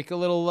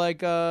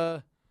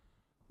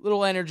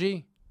little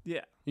energy.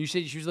 Yeah. You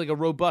said she was like a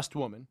robust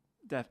woman.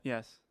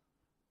 Yes.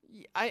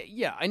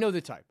 I know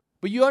the type.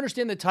 But you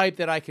understand the type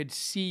that I could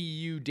see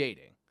you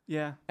dating.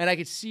 Yeah. And I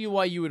could see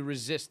why you would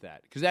resist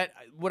that. Because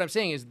what I'm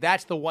saying is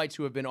that's the whites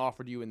who have been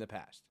offered you in the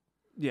past.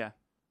 Yeah.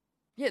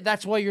 Yeah,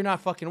 that's why you're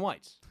not fucking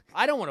whites.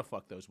 I don't want to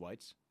fuck those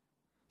whites.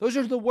 Those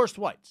are the worst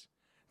whites.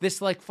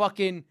 This like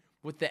fucking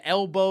with the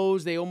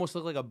elbows, they almost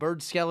look like a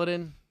bird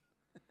skeleton.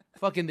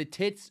 Fucking the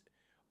tits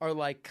are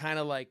like kind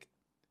of like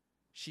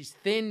she's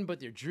thin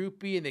but they're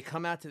droopy and they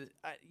come out to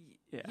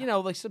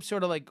like some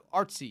sort of like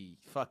artsy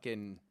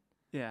fucking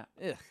yeah.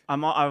 Ugh.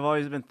 I've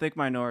always been thick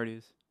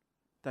minorities.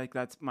 Like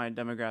that's my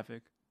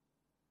demographic.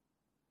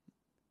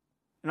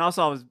 And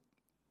also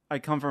I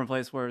come from a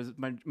place where it's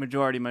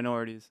majority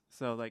minorities,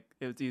 so like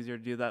it was easier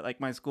to do that. Like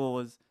my school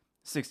was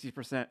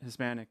 60%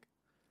 Hispanic.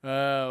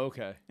 Oh,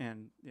 okay.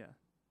 And yeah,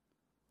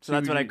 so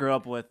that's what I grew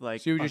up with. Like,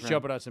 so you were just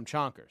jumping out some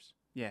chonkers.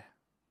 Yeah.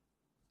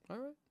 All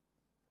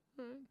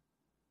right.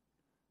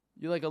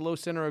 You like a low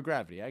center of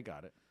gravity. I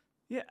got it.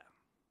 Yeah.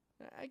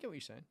 I get what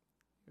you're saying.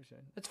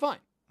 That's fine.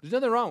 There's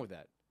nothing wrong with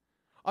that.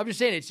 I'm just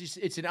saying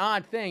it's an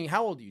odd thing.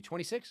 How old are you?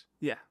 26?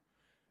 Yeah.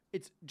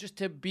 It's just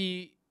to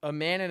be a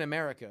man in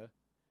America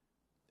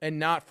and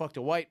not fucked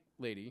a white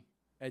lady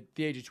at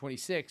the age of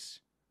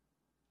 26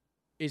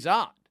 is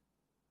odd.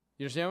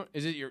 You understand?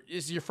 Is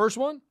it your first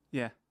one?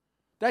 Yeah.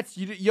 That's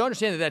you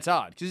understand that that's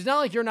odd because it's not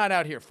like you're not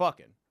out here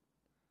fucking.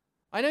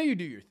 I know you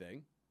do your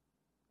thing.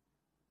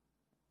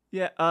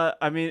 Yeah.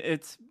 I mean,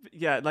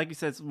 like you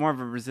said, it's more of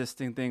a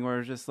resisting thing where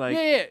it's just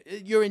like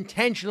you're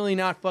intentionally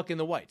not fucking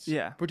the whites.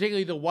 Yeah.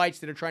 Particularly the whites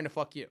that are trying to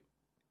fuck you.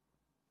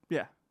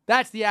 Yeah.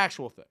 That's the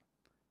actual thing.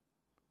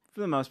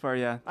 For the most part,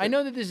 yeah. I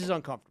know that this is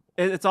uncomfortable.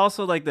 It's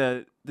also like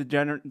the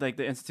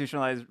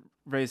institutionalized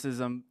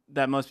racism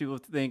that most people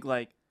think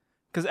like,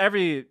 because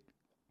every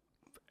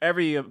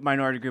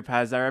minority group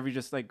has that, or every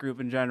just like group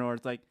in general,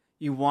 it's like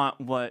you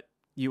want what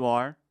you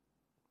are.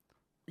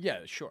 Yeah,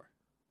 sure.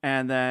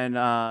 And then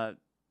I've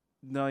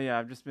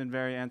just been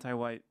very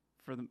anti-white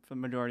for the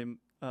majority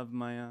of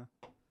my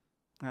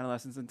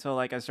adolescence until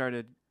like I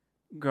started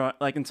growing,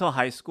 like until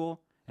high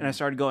school, and I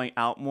started going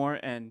out more.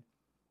 And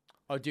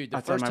oh, dude,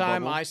 the first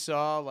time I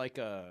saw like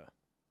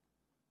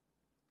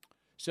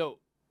so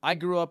I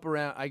grew up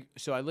around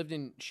I lived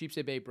in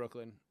Sheepshead Bay,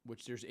 Brooklyn,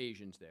 which there's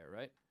Asians there,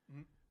 right?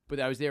 Mm-hmm. But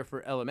I was there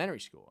for elementary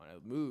school, and I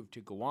moved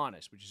to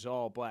Gowanus, which is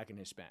all black and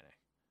Hispanic.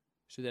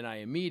 So then I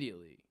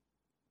immediately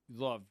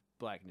loved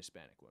black and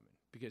Hispanic women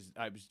because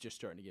I was just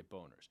starting to get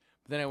boners.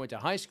 But then I went to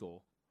high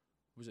school.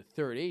 It was a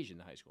third Asian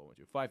in high school. I went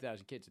to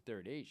 5,000 kids, a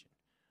third Asian.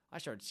 I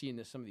started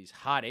seeing some of these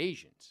hot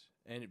Asians.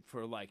 And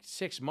for like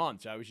 6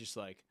 months, I was just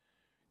like,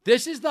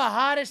 this is the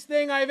hottest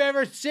thing I've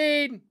ever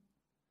seen.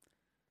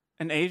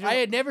 An Asian? I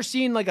had never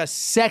seen like a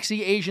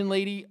sexy Asian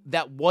lady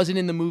that wasn't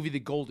in the movie The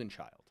Golden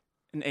Child.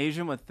 An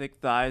Asian with thick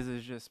thighs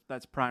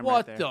that's prime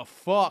right there. What the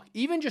fuck?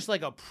 Even just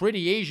like a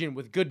pretty Asian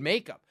with good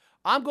makeup.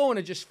 I'm going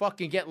to just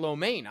fucking get lo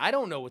mein. I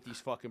don't know what these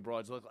fucking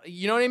broads look like.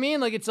 You know what I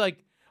mean? Like, it's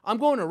like, I'm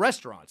going to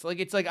restaurants. Like,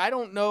 it's like, I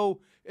don't know.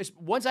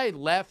 Once I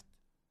left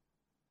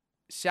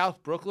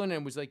South Brooklyn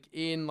and was like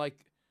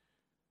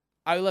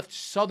I left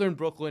Southern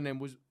Brooklyn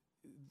and was,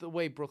 the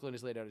way Brooklyn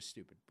is laid out is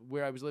stupid.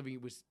 Where I was living,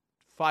 it was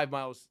 5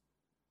 miles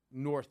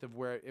north of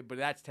but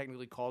that's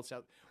technically called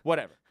South.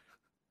 Whatever.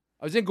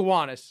 I was in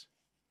Gowanus,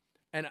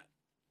 and,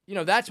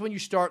 that's when you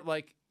start,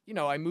 like,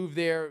 I moved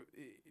there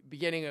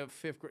beginning of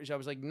 5th grade. So I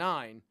was like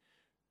 9.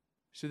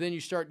 So then you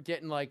start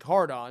getting like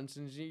hard-ons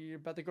and you're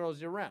about the girls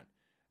you're around.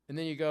 And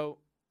then you go,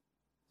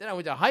 then I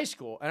went to high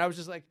school, and I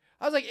was like,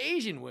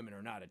 Asian women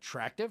are not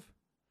attractive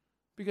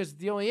because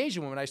the only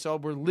Asian women I saw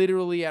were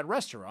literally at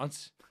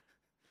restaurants.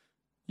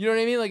 You know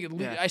what I mean? Like,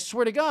 Yeah. I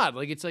swear to God,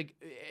 like it's like,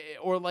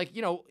 or like,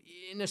 you know,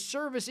 in a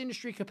service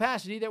industry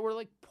capacity that were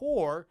like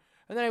poor.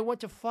 And then I went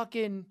to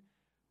fucking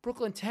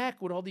Brooklyn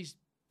Tech with all these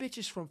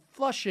bitches from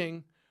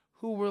Flushing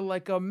who were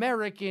like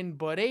American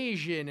but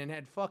Asian and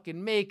had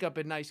fucking makeup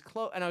and nice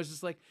clothes. And I was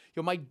just like,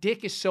 yo, my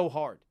dick is so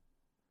hard.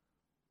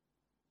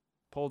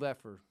 Pull that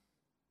for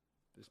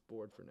this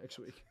board for next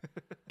week.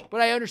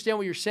 But I understand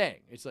what you're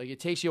saying. It's like it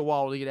takes you a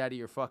while to get out of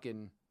your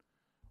fucking,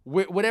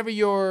 whatever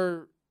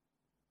you're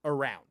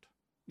around.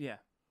 Yeah.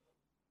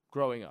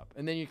 Growing up.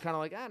 And then you're kind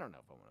of like, I don't know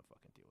if I want to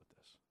fucking deal with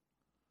this.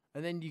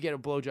 And then you get a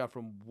blowjob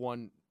from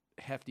one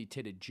hefty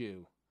titted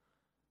Jew.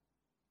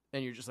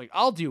 And you're just like,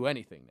 I'll do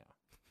anything now.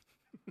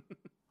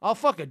 I'll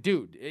fuck a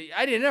dude.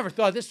 I never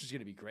thought this was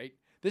going to be great.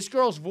 This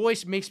girl's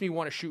voice makes me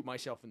want to shoot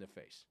myself in the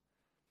face.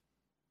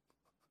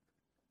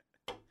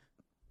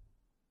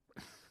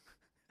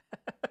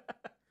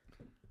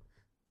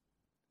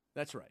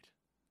 That's right.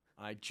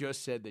 I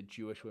just said that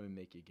Jewish women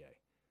make you gay.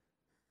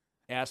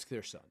 Ask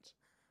their sons.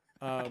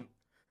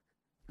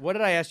 What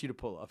did I ask you to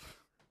pull up?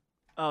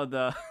 Oh,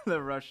 the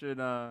Russian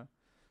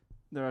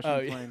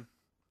plane.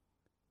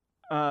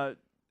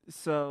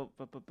 So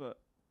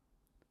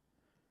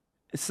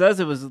it says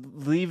it was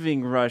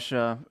leaving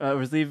Russia. It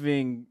was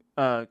leaving.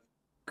 It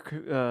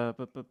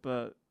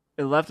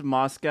left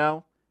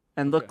Moscow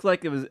and looked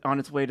like it was on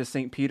its way to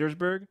St.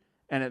 Petersburg,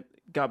 and it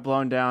got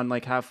blown down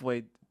like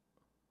halfway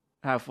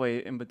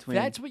in between.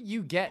 That's what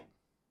you get,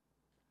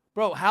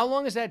 bro. How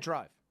long is that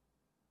drive?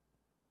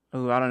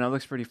 Oh, I don't know. It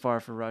looks pretty far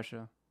for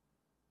Russia.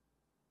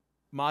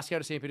 Moscow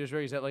to St.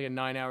 Petersburg, is that like a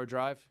 9-hour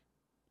drive?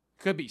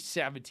 Could be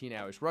 17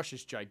 hours.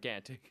 Russia's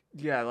gigantic.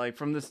 Yeah, like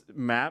from this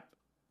map.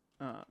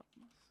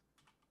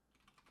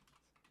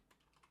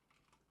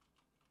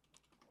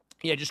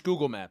 Yeah, just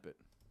Google map it.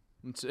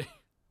 Let's see.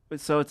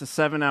 So it's a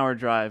 7-hour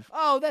drive.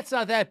 Oh, that's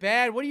not that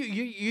bad. What are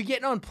you're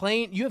getting on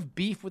plane? You have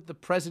beef with the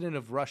president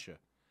of Russia.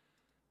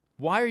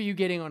 Why are you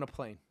getting on a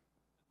plane?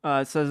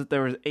 It says that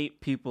there was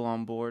 8 people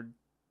on board.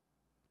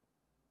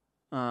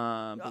 You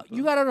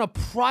got on a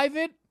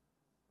private?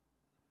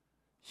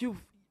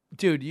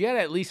 Dude, you got to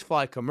at least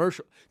fly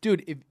commercial.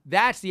 Dude, if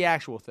that's the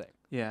actual thing.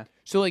 Yeah.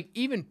 So, like,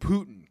 even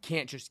Putin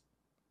can't just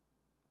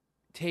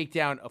take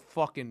down a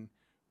fucking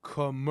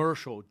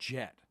commercial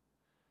jet.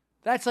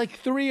 That's like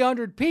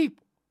 300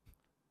 people.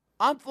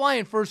 I'm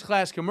flying first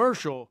class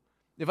commercial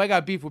if I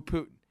got beef with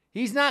Putin.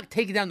 He's not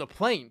taking down the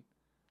plane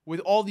with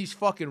all these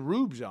fucking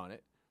rubes on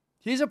it.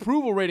 His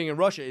approval rating in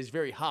Russia is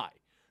very high.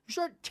 You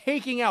start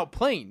taking out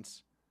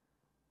planes,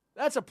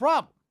 that's a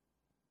problem.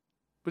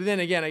 But then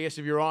again, I guess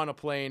if you're on a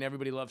plane,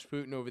 everybody loves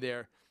Putin over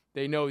there.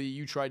 They know that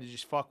you tried to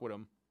just fuck with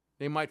them.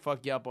 They might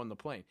fuck you up on the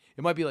plane.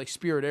 It might be like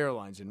Spirit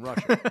Airlines in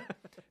Russia.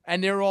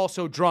 And they're all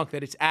so drunk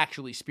that it's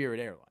actually Spirit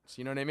Airlines.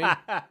 You know what I mean?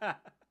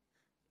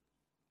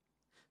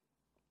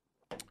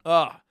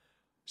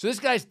 So this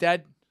guy's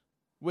dead,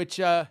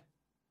 which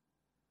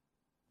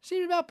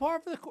seemed about par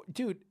for the course.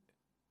 Dude,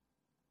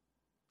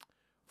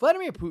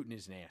 Vladimir Putin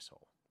is an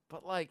asshole.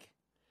 But, like,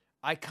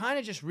 I kind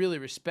of just really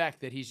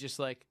respect that he's just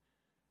like,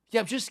 yeah,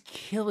 I'm just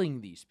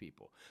killing these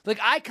people. Like,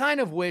 I kind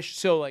of wish,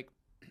 so, like,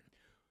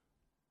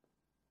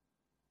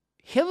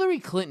 Hillary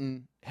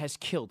Clinton has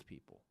killed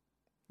people.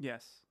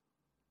 Yes.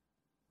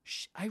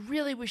 I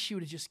really wish she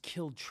would have just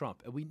killed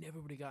Trump, and we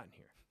never would have gotten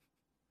here.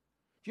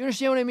 Do you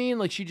understand what I mean?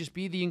 Like, she would have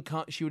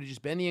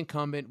just been the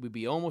incumbent. We'd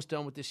be almost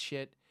done with this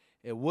shit.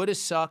 It would have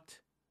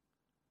sucked.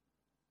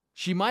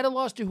 She might have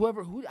lost to I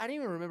don't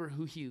even remember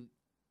who he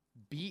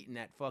beat in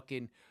that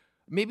fucking.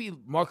 Maybe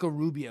Marco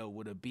Rubio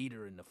would have beat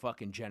her in the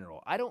fucking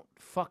general. I don't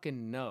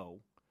fucking know.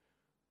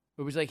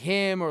 It was like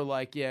him or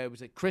like, yeah, it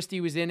was like Christie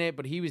was in it,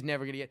 but he was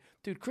never going to get.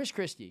 Dude, Chris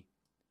Christie,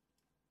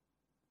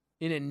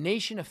 in a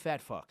nation of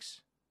fat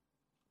fucks,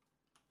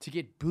 to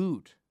get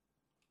booed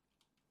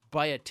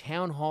by a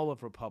town hall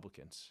of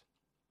Republicans.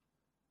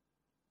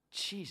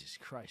 Jesus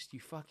Christ,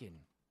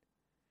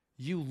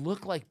 you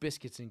look like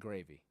biscuits and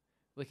gravy.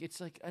 Like, it's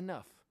like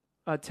enough.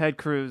 Ted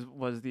Cruz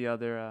was the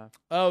other.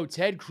 Oh,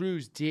 Ted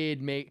Cruz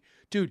did make.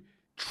 Dude,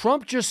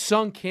 Trump just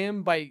sunk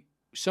him by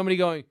somebody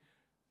going,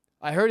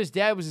 I heard his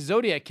dad was a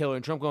Zodiac killer.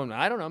 And Trump going,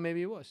 I don't know, maybe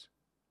he was.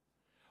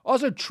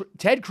 Also,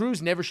 Ted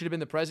Cruz never should have been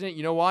the president.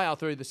 You know why? I'll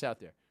throw you this out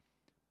there.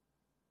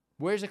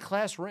 Wears a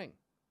class ring.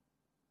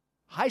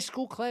 High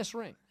school class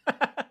ring.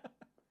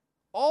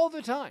 All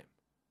the time.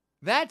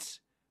 That's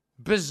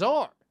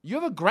bizarre. You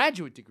have a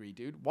graduate degree,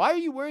 dude. Why are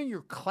you wearing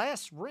your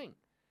class ring?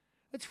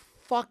 That's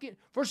fucking.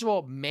 First of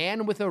all,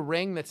 man with a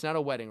ring that's not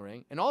a wedding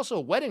ring. And also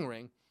a wedding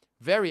ring,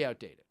 very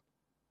outdated.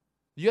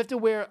 You have to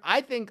wear,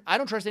 I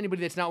don't trust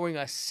anybody that's not wearing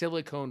a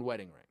silicone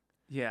wedding ring.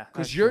 Yeah.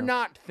 Because you're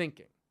not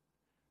thinking.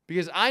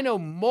 Because I know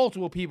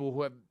multiple people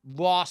who have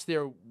lost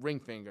their ring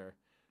finger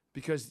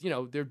because, you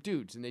know, they're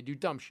dudes and they do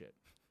dumb shit.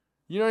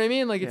 You know what I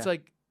mean? Like, it's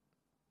like,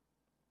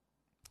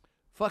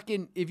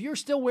 fucking, if you're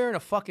still wearing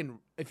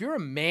if you're a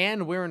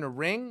man wearing a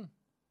ring,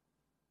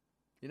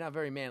 you're not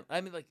very man.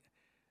 I mean, like,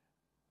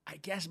 I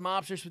guess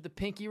mobsters with the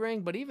pinky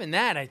ring, but even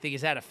that I think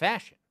is out of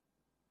fashion.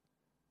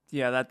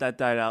 Yeah, that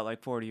died out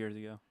like 40 years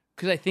ago.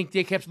 Because I think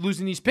they kept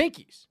losing these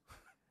pinkies.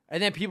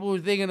 And then people were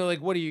thinking,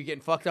 like, what are you,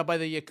 getting fucked up by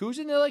the Yakuza?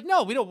 And they're like,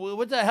 no, we don't.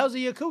 What the hell's a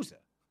Yakuza?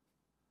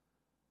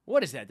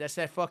 What is that? That's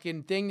that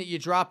fucking thing that you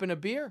drop in a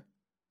beer?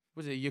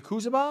 Was it a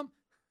Yakuza bomb?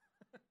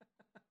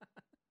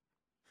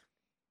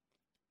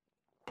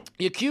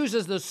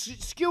 Yakuza's the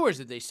skewers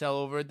that they sell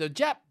over at the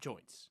Jap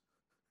joints.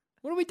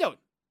 What are we doing?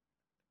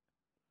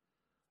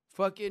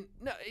 Fucking,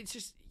 no, it's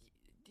just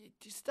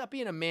stop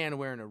being a man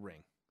wearing a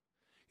ring.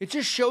 It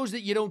just shows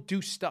that you don't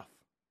do stuff.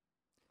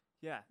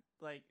 Yeah,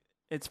 like,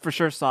 it's for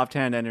sure soft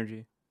hand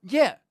energy.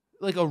 Yeah,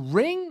 like a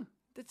ring,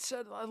 that's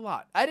a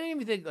lot. I didn't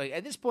even think, like,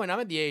 at this point, I'm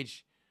at the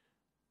age,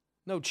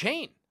 no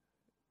chain.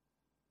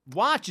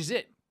 Watch is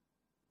it.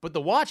 But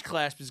the watch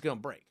clasp is going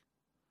to break.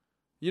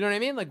 You know what I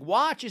mean? Like,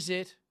 watch is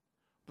it.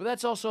 But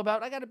that's also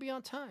about, I got to be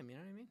on time. You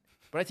know what I mean?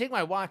 But I take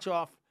my watch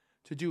off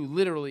to do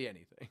literally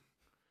anything.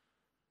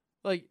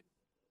 Like,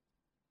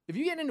 if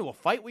you get into a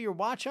fight with your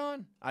watch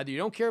on, either you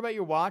don't care about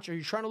your watch or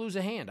you're trying to lose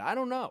a hand. I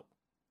don't know.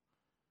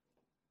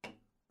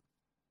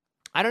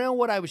 I don't know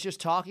what I was just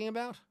talking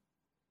about.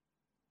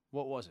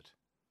 What was it?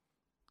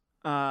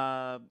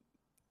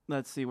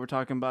 Let's see. We're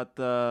talking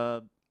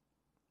about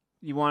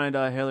you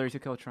wanted Hillary to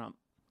kill Trump.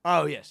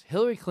 Oh, yes.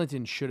 Hillary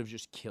Clinton should have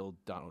just killed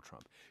Donald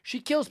Trump. She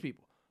kills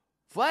people.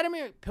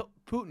 Vladimir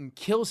Putin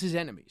kills his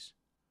enemies.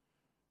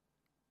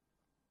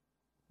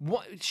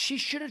 What? She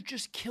should have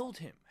just killed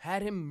him,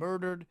 had him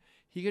murdered.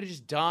 He could have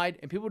just died,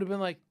 and people would have been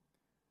like,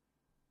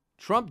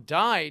 Trump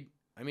died.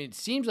 I mean, it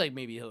seems like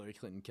maybe Hillary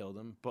Clinton killed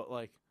him, but,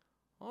 like,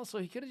 also,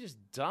 he could have just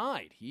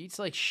died. He eats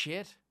like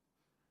shit.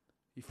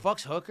 He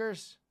fucks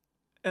hookers.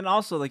 And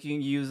also, like, you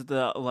can use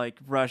the, like,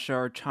 Russia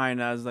or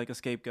China as, like, a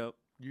scapegoat.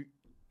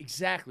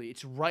 Exactly.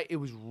 It's right. It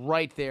was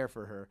right there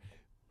for her.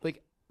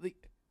 Like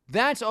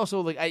that's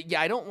also, like,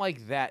 I don't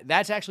like that.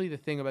 That's actually the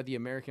thing about the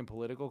American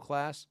political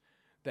class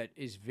that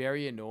is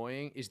very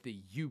annoying is the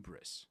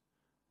hubris.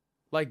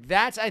 Like,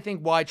 that's, I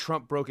think, why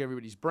Trump broke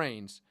everybody's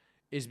brains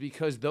is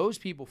because those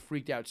people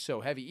freaked out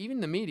so heavy, even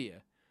the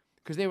media,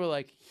 because they were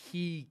like,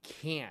 he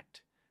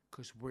can't,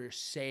 because we're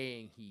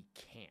saying he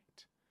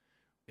can't.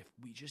 If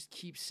we just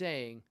keep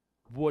saying,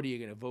 what are you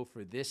going to vote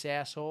for this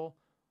asshole?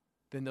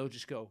 Then they'll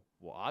just go,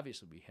 well,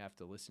 obviously we have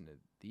to listen to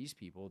these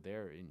people.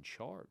 They're in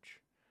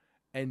charge.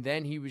 And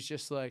then he was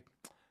just like,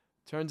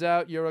 turns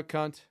out you're a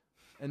cunt.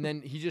 And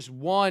then he just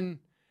won.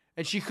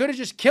 And she could have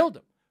just killed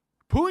him.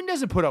 Putin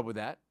doesn't put up with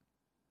that.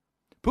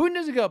 Putin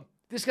doesn't go,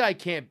 this guy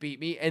can't beat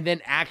me, and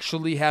then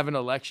actually have an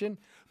election.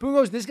 Putin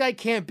goes, this guy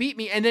can't beat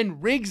me, and then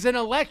rigs an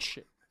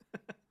election.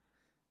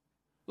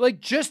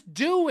 Like, just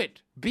do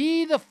it.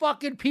 Be the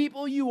fucking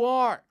people you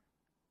are.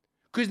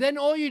 Because then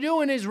all you're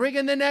doing is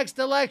rigging the next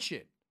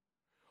election.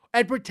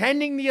 And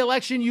pretending the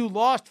election you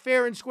lost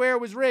fair and square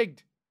was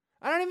rigged.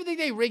 I don't even think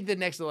they rigged the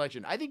next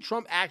election. I think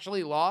Trump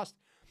actually lost.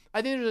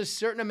 I think there's a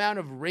certain amount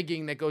of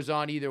rigging that goes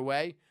on either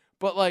way.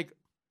 But, like,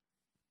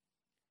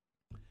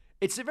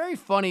 it's a very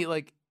funny,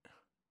 like,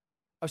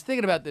 I was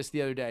thinking about this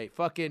the other day.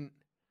 Fucking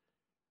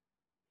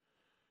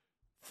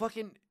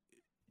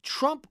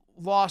Trump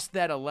lost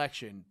that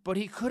election, but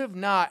he could have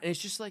not. And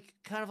it's just like,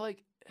 kind of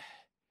like,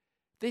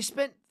 they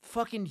spent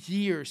fucking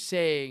years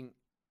saying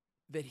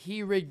that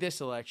he rigged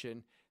this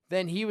election.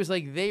 Then he was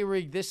like, they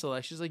rigged this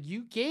election. It's like,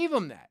 you gave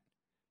him that.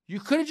 You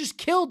could have just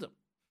killed him.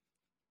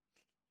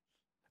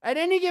 At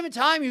any given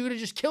time, you could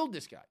have just killed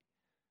this guy.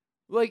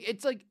 Like,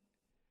 it's like,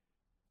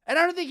 and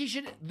I don't think he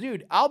should,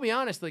 dude, I'll be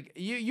honest, like,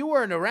 you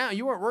weren't around,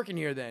 you weren't working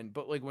here then,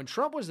 but, like, when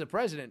Trump was the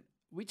president,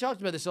 we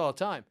talked about this all the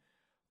time.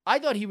 I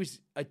thought he was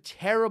a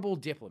terrible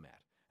diplomat,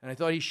 and I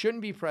thought he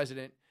shouldn't be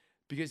president,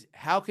 because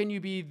how can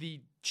you be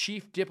the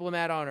chief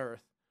diplomat on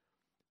earth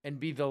and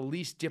be the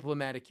least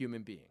diplomatic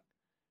human being?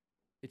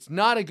 It's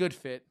not a good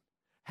fit.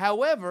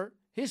 However,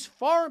 his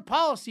foreign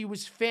policy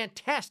was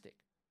fantastic.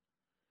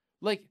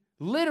 Like,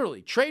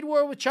 literally, trade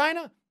war with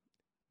China,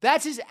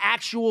 that's his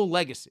actual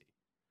legacy.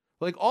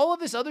 Like, all of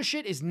this other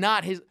shit is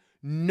not his.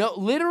 No,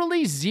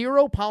 literally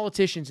zero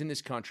politicians in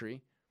this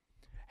country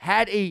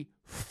had a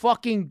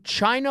fucking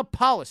China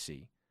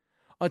policy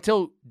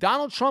until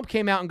Donald Trump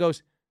came out and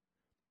goes,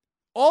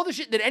 all the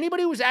shit that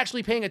anybody who was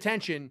actually paying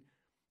attention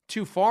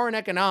to foreign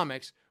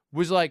economics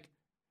was like,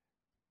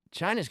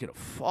 China's going to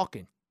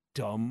fucking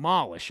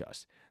demolish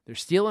us. They're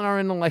stealing our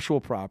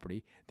intellectual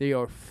property. They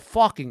are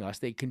fucking us.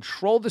 They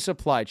control the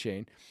supply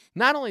chain.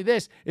 Not only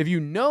this, if you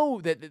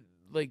know that,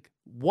 like,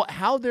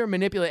 how they're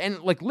manipulating,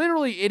 and, like,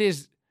 literally it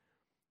is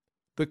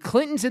the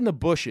Clintons and the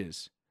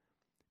Bushes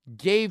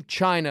gave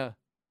China,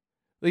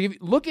 like, if you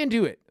look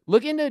into it,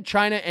 look into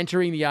China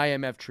entering the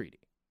IMF treaty.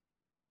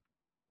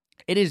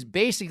 It is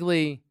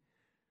basically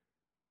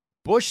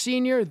Bush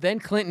Sr., then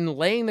Clinton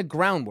laying the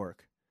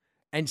groundwork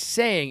and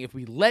saying if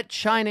we let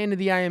China into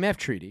the IMF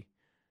treaty,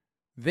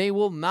 they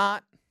will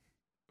not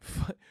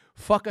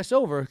fuck us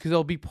over because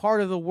they'll be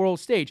part of the world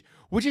stage,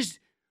 which is,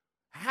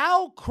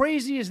 how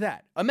crazy is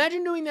that?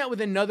 Imagine doing that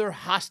with another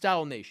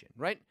hostile nation,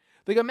 right?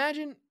 Like,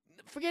 imagine,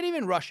 forget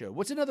even Russia.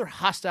 What's another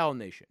hostile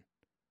nation?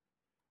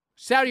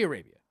 Saudi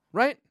Arabia,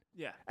 right?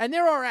 Yeah. And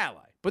they're our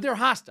ally, but they're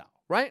hostile,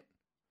 right?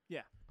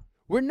 Yeah.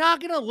 We're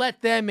not going to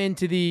let them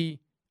into the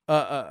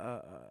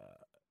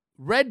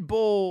Red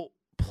Bull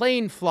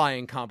plane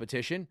flying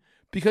competition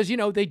because,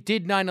 they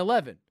did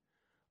 9/11.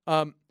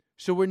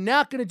 So we're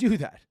not going to do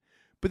that.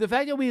 But the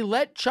fact that we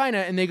let China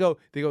and they go,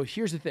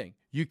 here's the thing.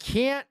 You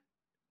can't,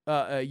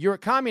 you're a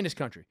communist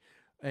country.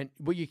 And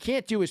what you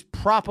can't do is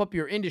prop up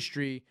your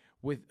industry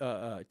with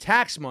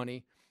tax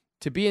money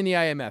to be in the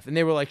IMF. And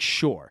they were like,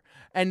 sure.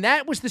 And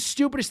that was the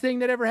stupidest thing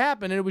that ever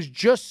happened. And it was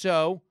just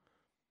so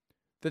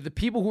that the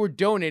people who were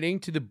donating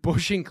to the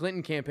Bush and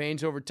Clinton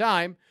campaigns over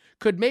time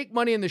could make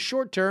money in the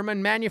short term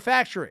and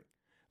manufacturing.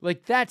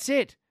 Like, that's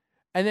it.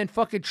 And then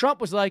fucking Trump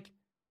was like,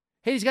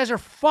 hey, these guys are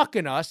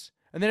fucking us.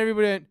 And then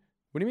everybody went,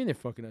 what do you mean they're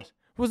fucking us?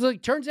 It was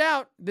like, turns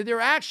out that they're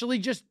actually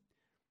just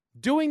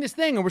doing this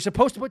thing and we're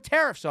supposed to put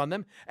tariffs on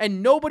them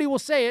and nobody will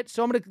say it,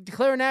 so I'm going to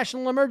declare a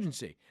national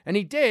emergency. And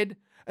he did,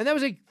 and that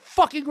was a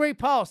fucking great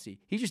policy.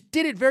 He just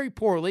did it very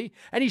poorly,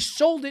 and he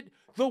sold it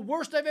the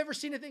worst I've ever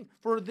seen a thing.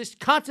 For this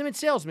consummate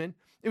salesman,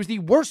 it was the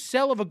worst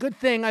sell of a good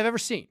thing I've ever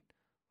seen.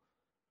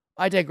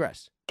 I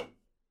digress.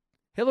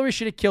 Hillary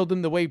should have killed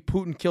him the way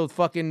Putin killed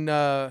fucking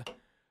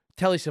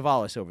Telly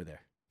Savalas over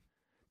there.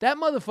 That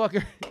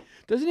motherfucker,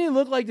 doesn't he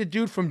look like the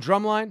dude from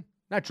Drumline?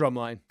 Not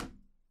Drumline.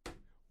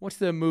 What's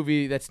the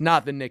movie that's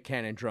not the Nick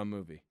Cannon drum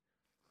movie?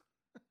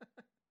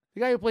 The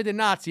guy who played the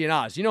Nazi in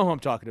Oz. You know who I'm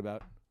talking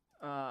about.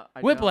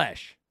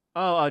 Whiplash.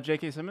 Don't. Oh,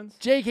 J.K. Simmons?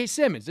 J.K.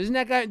 Simmons.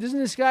 Doesn't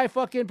this guy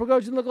fucking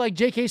Prigozhin look like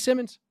J.K.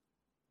 Simmons?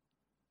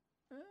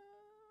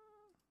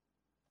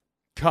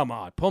 Come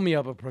on, pull me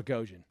up a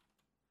Prigozhin.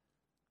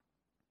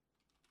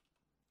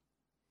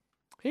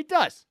 He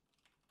does.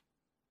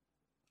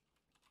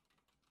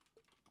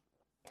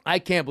 I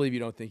can't believe you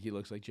don't think he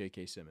looks like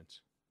J.K.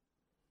 Simmons.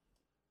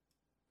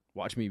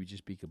 Watch me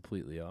just be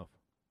completely off.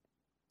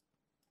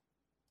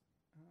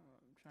 I'm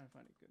trying to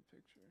find a good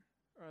picture.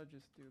 Or I'll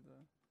just do the...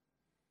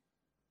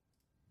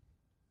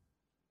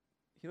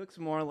 He looks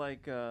more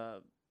like...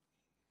 Where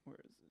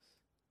is this?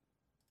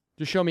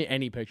 Just show me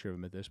any picture of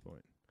him at this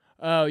point.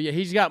 Oh, yeah,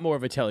 he's got more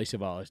of a Telly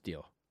Savalas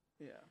deal.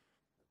 Yeah.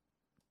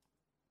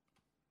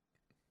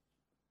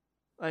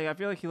 Like, I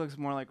feel like he looks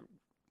more like...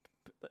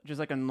 just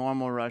like a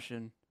normal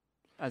Russian.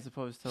 As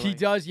opposed to He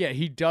does, yeah.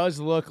 He does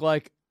look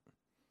like...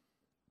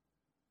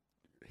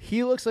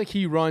 He looks like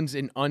he runs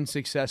an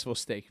unsuccessful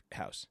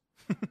steakhouse.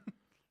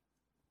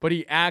 But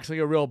he acts like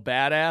a real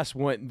badass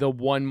when the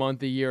 1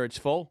 month a year it's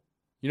full.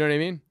 You know what I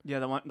mean? Yeah,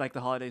 the one like the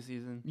holiday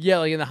season. Yeah,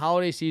 like in the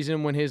holiday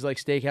season when his like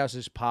steakhouse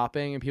is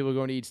popping and people are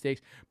going to eat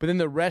steaks. But then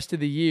the rest of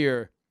the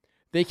year,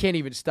 they can't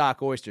even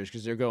stock oysters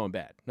because they're going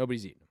bad.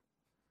 Nobody's eating them.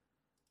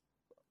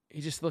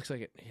 He just looks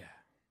like it. Yeah.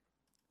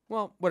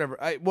 Well, whatever.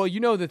 You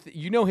know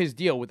his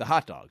deal with the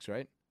hot dogs,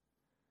 right?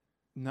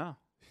 No.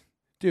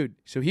 Dude,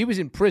 so he was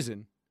in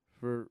prison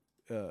for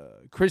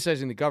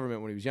criticizing the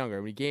government when he was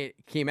younger. When he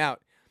came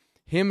out,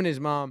 him and his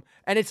mom,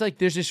 and it's like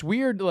there's this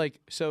weird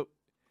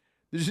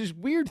there's this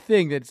weird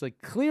thing that's like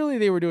clearly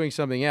they were doing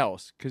something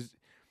else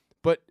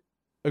but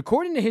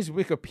according to his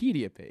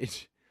Wikipedia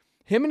page,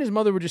 him and his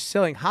mother were just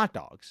selling hot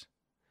dogs,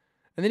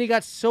 and then he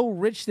got so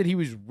rich that he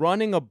was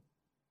running a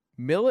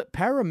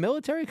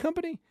paramilitary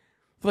company,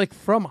 like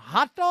from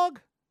hot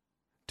dog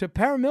to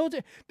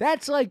paramilitary.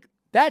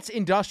 That's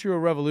Industrial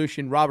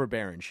Revolution robber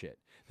baron shit.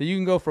 That you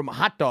can go from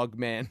hot dog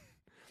man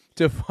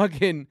to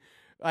fucking,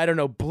 I don't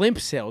know, blimp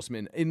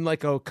salesman in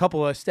like a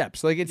couple of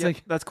steps. Like it's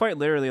like that's quite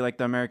literally like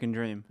the American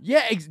dream.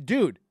 Yeah,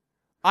 dude.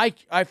 I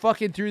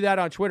fucking threw that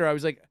on Twitter. I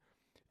was like,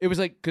 it was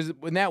like, because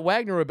when that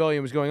Wagner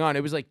rebellion was going on,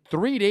 it was like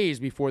 3 days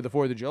before the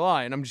 4th of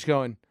July, and I'm just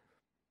going,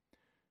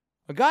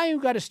 a guy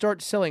who got to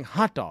start selling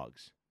hot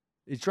dogs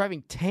is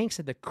driving tanks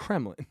at the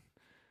Kremlin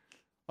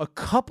a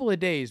couple of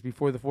days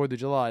before the 4th of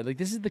July. Like,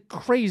 this is the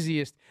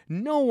craziest.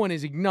 No one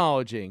is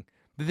acknowledging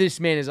that this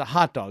man is a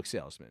hot dog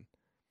salesman.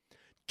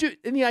 Dude,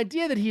 and the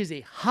idea that he is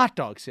a hot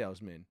dog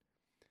salesman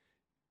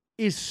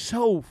is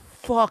so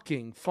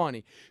fucking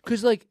funny.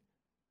 Because, like,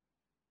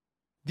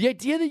 the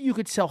idea that you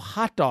could sell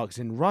hot dogs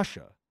in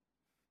Russia.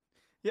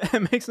 Yeah,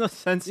 it makes no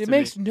sense to me. It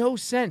makes no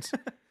sense.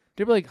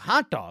 They'd be like,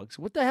 hot dogs?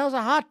 What the hell's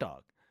a hot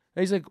dog?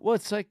 And he's like, well,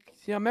 it's like,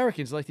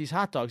 Americans like these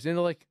hot dogs. And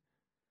they're like,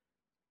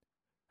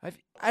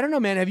 I don't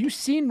know, man. Have you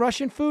seen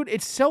Russian food?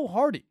 It's so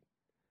hearty.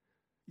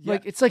 Yeah.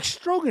 Like, it's like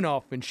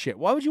stroganoff and shit.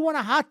 Why would you want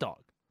a hot dog?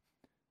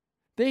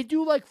 They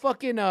do like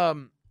fucking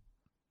their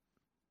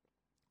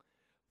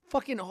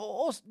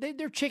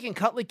chicken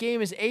cutlet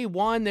game is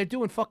A1. They're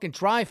doing fucking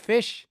dry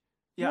fish.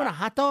 You want a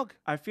hot dog?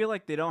 I feel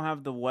like they don't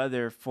have the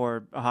weather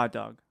for a hot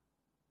dog.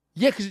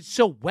 Yeah, because it's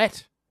so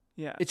wet.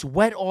 Yeah. It's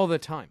wet all the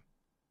time.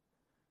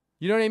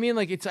 You know what I mean?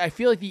 Like, I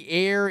feel like the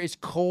air is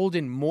cold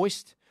and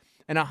moist,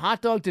 and a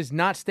hot dog does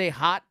not stay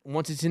hot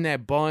once it's in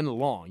that bun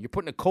long. You're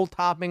putting a cold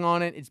topping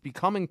on it. It's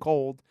becoming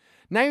cold.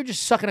 Now you're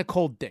just sucking a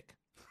cold dick.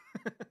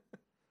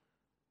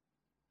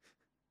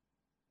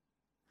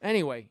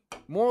 Anyway,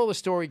 moral of the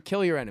story,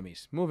 kill your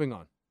enemies. Moving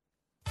on.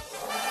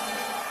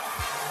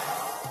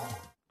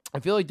 I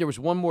feel like there was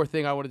one more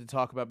thing I wanted to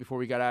talk about before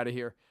we got out of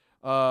here.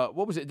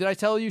 What was it? Did I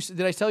tell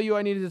you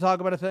I needed to talk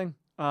about a thing?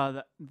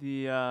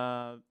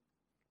 The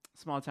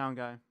small town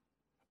guy.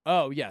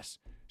 Oh, yes.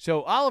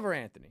 So Oliver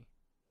Anthony,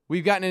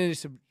 we've gotten into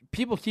some.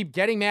 People keep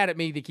getting mad at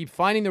me. They keep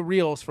finding the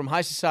reels from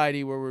High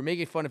Society where we're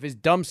making fun of his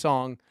dumb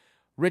song,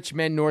 "Rich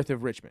Men North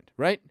of Richmond."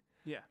 Right?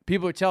 Yeah.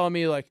 People are telling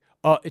me like,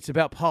 it's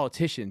about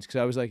politicians because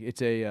I was like,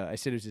 I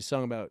said it was a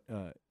song about.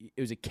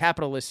 It was a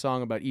capitalist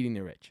song about eating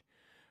the rich.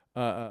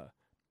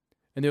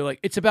 And they're like,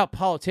 it's about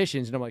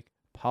politicians, and I'm like,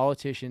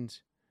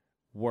 politicians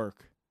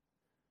work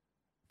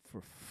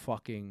for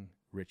fucking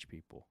rich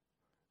people.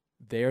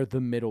 They're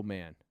the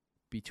middleman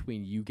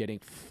between you getting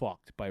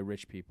fucked by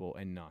rich people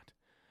and not.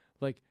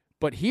 Like,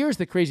 but here's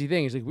the crazy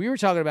thing: is like we were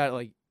talking about.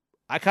 Like,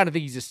 I kind of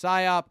think he's a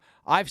psyop.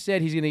 I've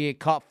said he's gonna get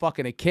caught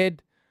fucking a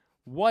kid.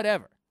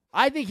 Whatever.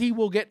 I think he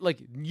will get like.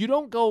 You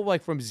don't go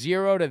like from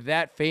zero to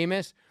that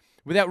famous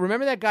without.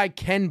 Remember that guy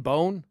Ken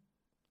Bone?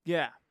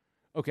 Yeah.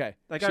 Okay,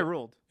 that guy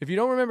ruled. If you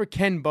don't remember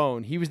Ken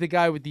Bone, he was the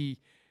guy with the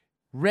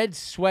red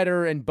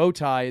sweater and bow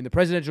tie in the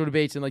presidential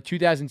debates in like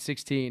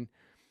 2016,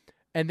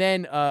 and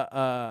then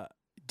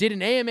did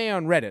an AMA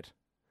on Reddit,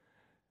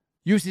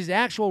 used his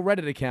actual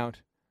Reddit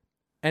account,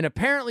 and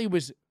apparently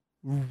was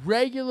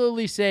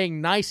regularly saying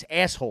nice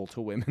asshole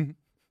to women,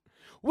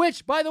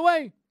 which, by the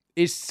way,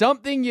 is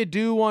something you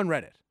do on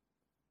Reddit.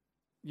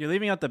 You're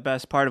leaving out the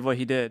best part of what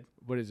he did.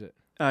 What is it?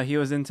 He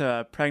was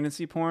into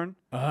pregnancy porn.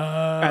 Oh,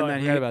 and then I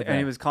forgot about that. And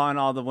he was calling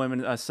all the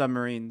women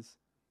submarines.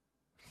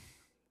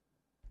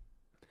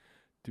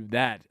 Dude,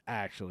 that's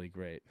actually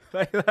great.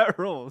 That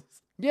rules.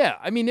 Yeah,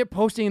 I mean, they're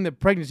posting in the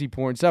pregnancy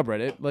porn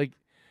subreddit. Like,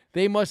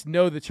 they must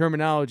know the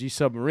terminology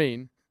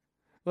submarine.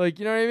 Like,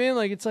 you know what I mean?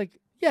 Like, it's like,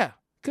 yeah,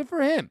 good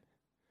for him.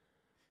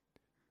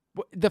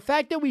 But the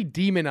fact that we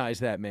demonize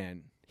that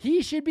man,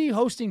 he should be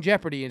hosting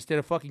Jeopardy instead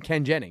of fucking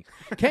Ken Jennings.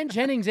 Ken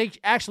Jennings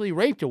actually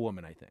raped a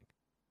woman, I think.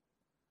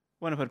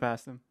 Wouldn't put it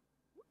past him.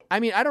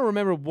 I mean, I don't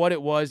remember what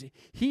it was.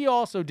 He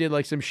also did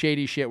like some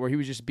shady shit where he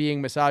was just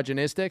being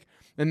misogynistic,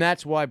 and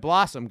that's why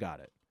Blossom got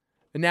it.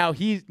 And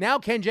now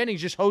Ken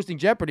Jennings just hosting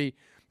Jeopardy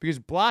because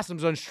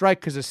Blossom's on strike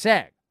because of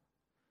SAG.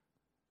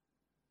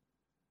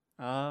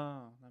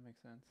 Oh, that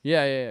makes sense.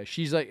 Yeah.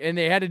 She's like, and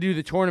they had to do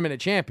the Tournament of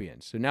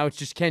Champions, so now it's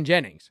just Ken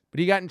Jennings. But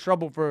he got in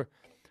trouble for,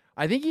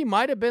 I think he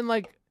might have been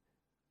like,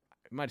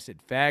 he might have said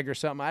fag or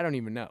something. I don't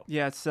even know.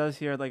 Yeah, it says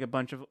here like a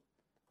bunch of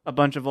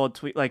old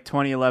tweet, like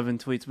 2011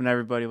 tweets when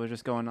everybody was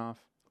just going off.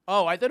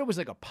 Oh, I thought it was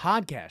like a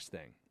podcast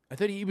thing. I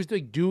thought he was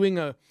like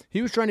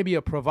he was trying to be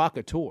a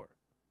provocateur.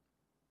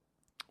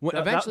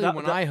 Eventually,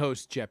 when I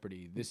host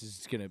Jeopardy, this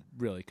is going to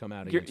really come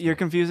out. You're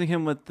confusing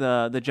him with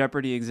the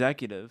Jeopardy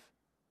executive.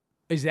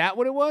 Is that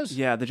what it was?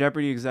 Yeah, the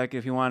Jeopardy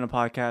executive. He wanted a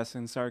podcast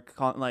and started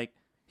calling, like,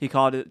 he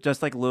called it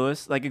just like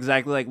Lewis, like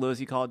exactly like Lewis.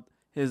 He called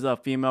his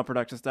female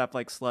production staff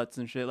like sluts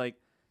and shit. Like,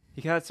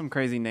 he had some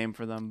crazy name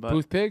for them, but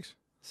Booth pigs,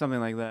 something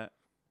like that.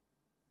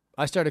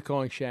 I started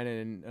calling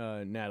Shannon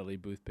and Natalie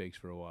booth pigs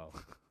for a while.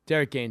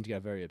 Derek Gaines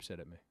got very upset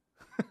at me,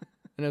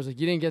 and I was like,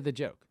 "You didn't get the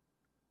joke."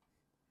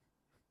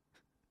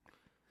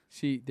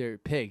 See, they're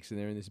pigs and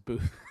they're in this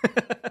booth.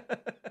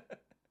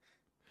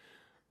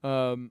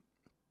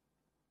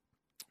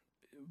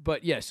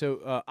 But yeah,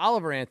 so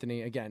Oliver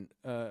Anthony, again,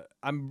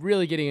 I'm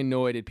really getting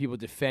annoyed at people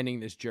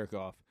defending this jerk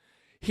off.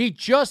 He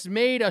just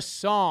made a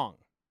song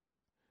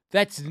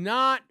it's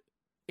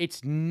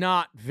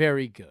not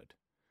very good.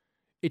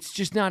 It's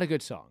just not a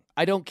good song.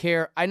 I don't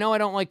care. I know I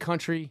don't like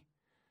country,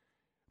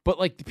 but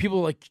like the people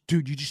are like,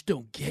 dude, you just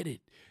don't get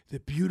it. The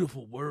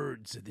beautiful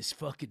words of this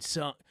fucking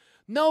song.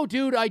 No,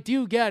 dude, I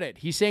do get it.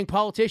 He's saying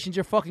politicians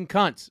are fucking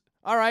cunts.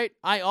 All right,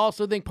 I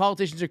also think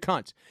politicians are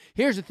cunts.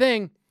 Here's the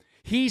thing.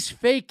 He's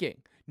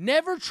faking.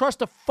 Never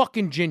trust a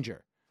fucking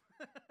ginger.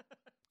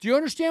 Do you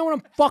understand what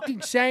I'm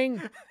fucking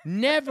saying?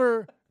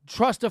 Never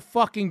trust a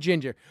fucking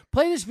ginger.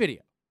 Play this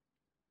video.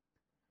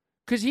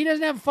 Because he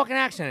doesn't have a fucking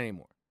accent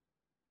anymore.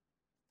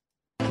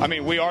 I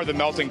mean, we are the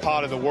melting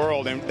pot of the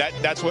world, and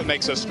that's what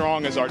makes us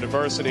strong is our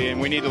diversity, and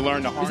we need to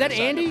learn to harness that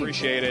and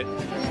appreciate it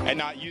and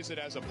not use it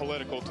as a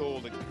political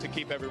tool to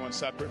keep everyone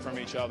separate from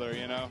each other,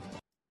 you know?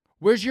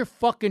 Where's your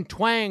fucking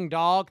twang,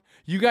 dog?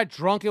 You got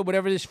drunk at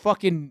whatever this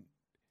fucking...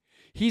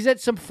 He's at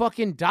some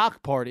fucking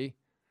dock party,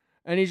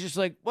 and he's just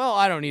like, well,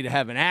 I don't need to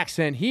have an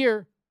accent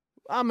here.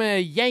 I'm at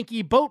a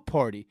Yankee boat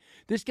party.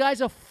 This guy's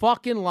a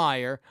fucking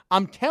liar.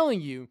 I'm telling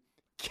you,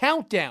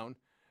 countdown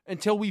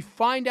until we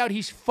find out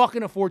he's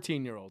fucking a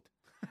 14-year-old.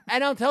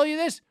 And I'll tell you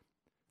this,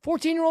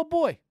 14-year-old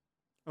boy.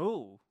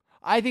 Oh.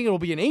 I think it'll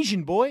be an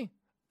Asian boy,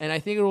 and I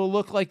think it will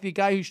look like the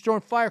guy who's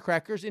throwing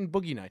firecrackers in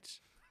Boogie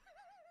Nights.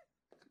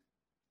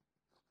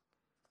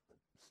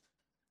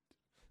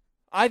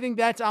 I think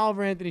that's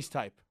Oliver Anthony's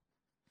type.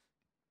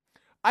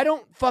 I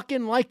don't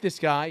fucking like this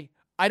guy.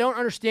 I don't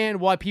understand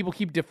why people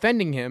keep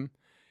defending him.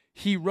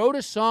 He wrote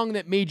a song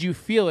that made you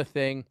feel a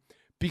thing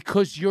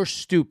because you're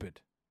stupid.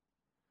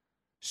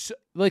 So,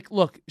 like,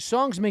 look,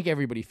 songs make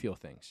everybody feel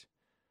things.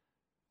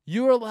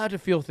 You're allowed to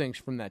feel things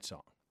from that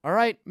song. All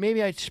right?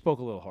 Maybe I spoke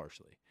a little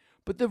harshly.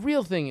 But the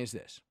real thing is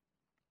this.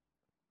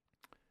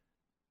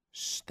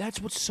 That's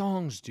what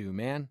songs do,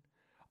 man.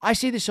 I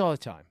say this all the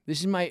time.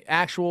 This is I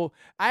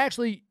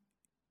actually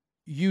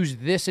use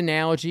this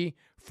analogy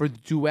for the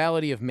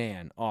duality of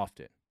man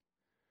often.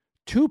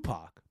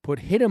 Tupac put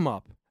Hit 'Em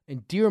Up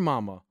and Dear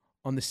Mama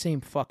on the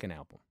same fucking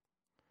album.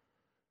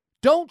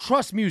 Don't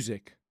trust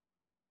music.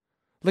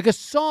 Like a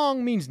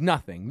song means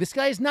nothing. This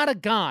guy is not a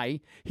guy.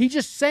 He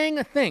just sang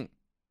a thing.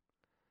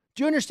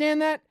 Do you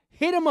understand that?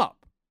 Hit 'Em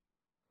Up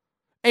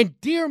and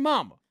Dear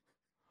Mama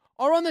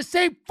are on the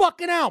same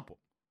fucking album.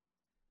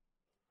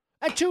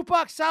 And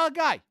Tupac's a solid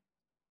guy.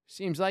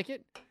 Seems like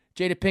it.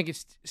 Jada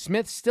Pinkett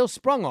Smith still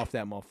sprung off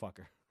that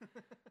motherfucker.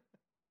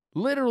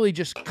 Literally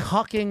just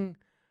cucking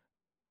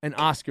an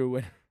Oscar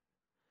winner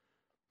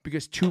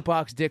because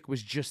Tupac's dick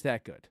was just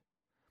that good.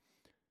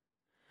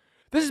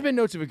 This has been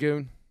Notes of a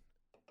Goon.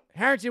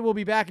 Harrington will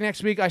be back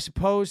next week, I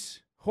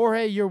suppose.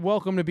 Jorge, you're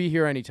welcome to be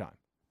here anytime.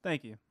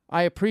 Thank you.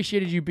 I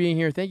appreciated you being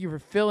here. Thank you for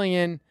filling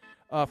in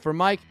for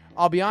Mike.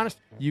 I'll be honest,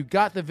 you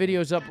got the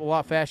videos up a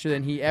lot faster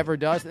than he ever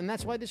does, and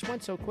that's why this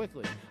went so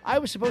quickly. I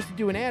was supposed to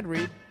do an ad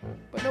read,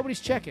 but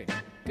nobody's checking.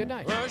 Good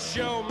night. Well,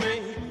 show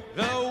me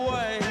the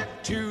way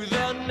to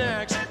the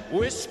next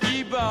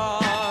whiskey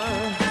bar.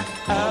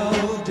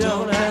 Oh,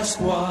 don't ask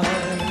why.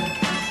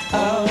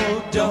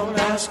 Oh, don't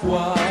ask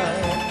why.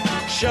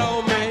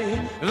 Show me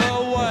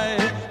the way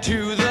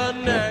to the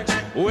next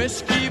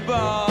whiskey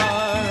bar.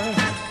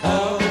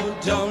 Oh,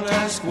 don't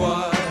ask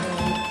why.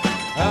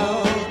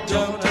 Oh,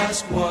 don't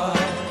ask why.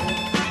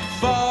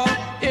 For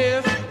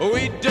if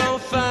we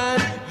don't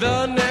find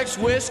the next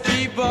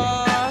whiskey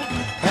bar,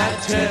 I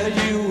tell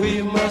you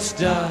we must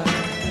die.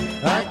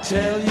 I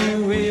tell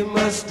you we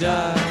must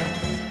die.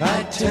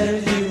 I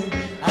tell you,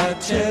 I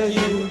tell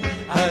you,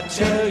 I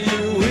tell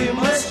you we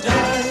must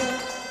die.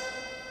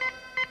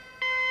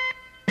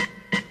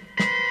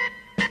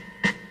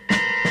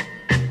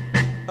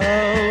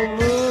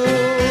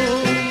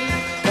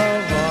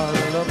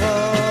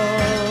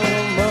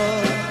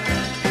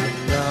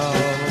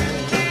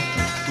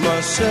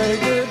 Say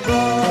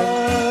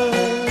goodbye.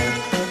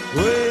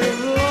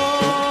 We've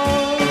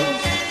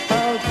lost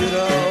our good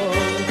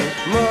old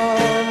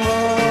mama.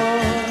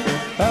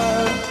 I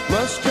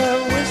must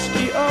have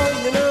whiskey, oh,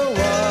 you know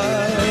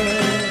why.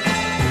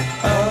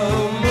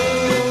 Oh,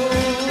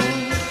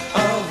 moon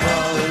of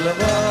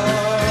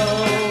Alabama,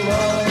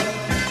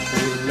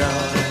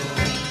 now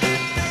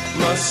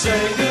must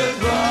say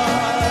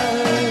goodbye.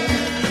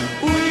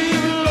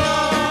 We've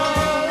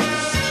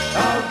lost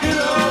our good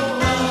old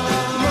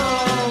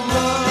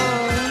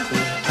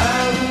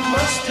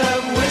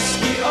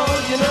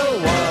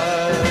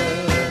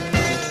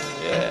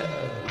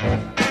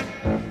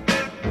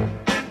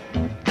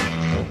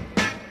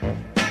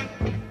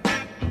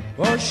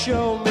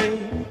show me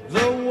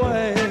the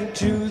way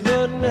to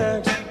the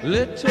next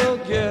little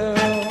girl.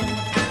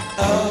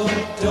 Oh,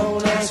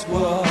 don't ask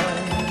why.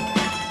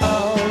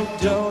 Oh,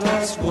 don't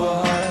ask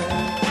why.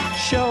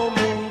 Show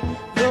me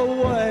the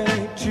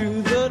way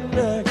to the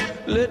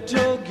next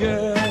little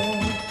girl.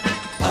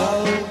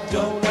 Oh,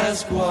 don't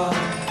ask why.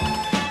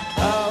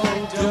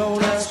 Oh,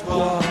 don't ask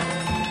why.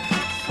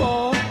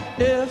 For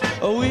if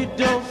we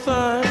don't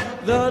find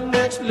the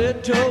next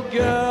little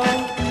girl,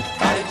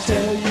 I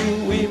tell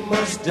you we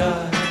must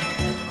die.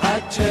 I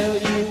tell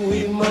you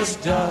we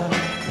must die.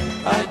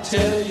 I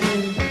tell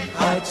you,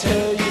 I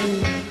tell you.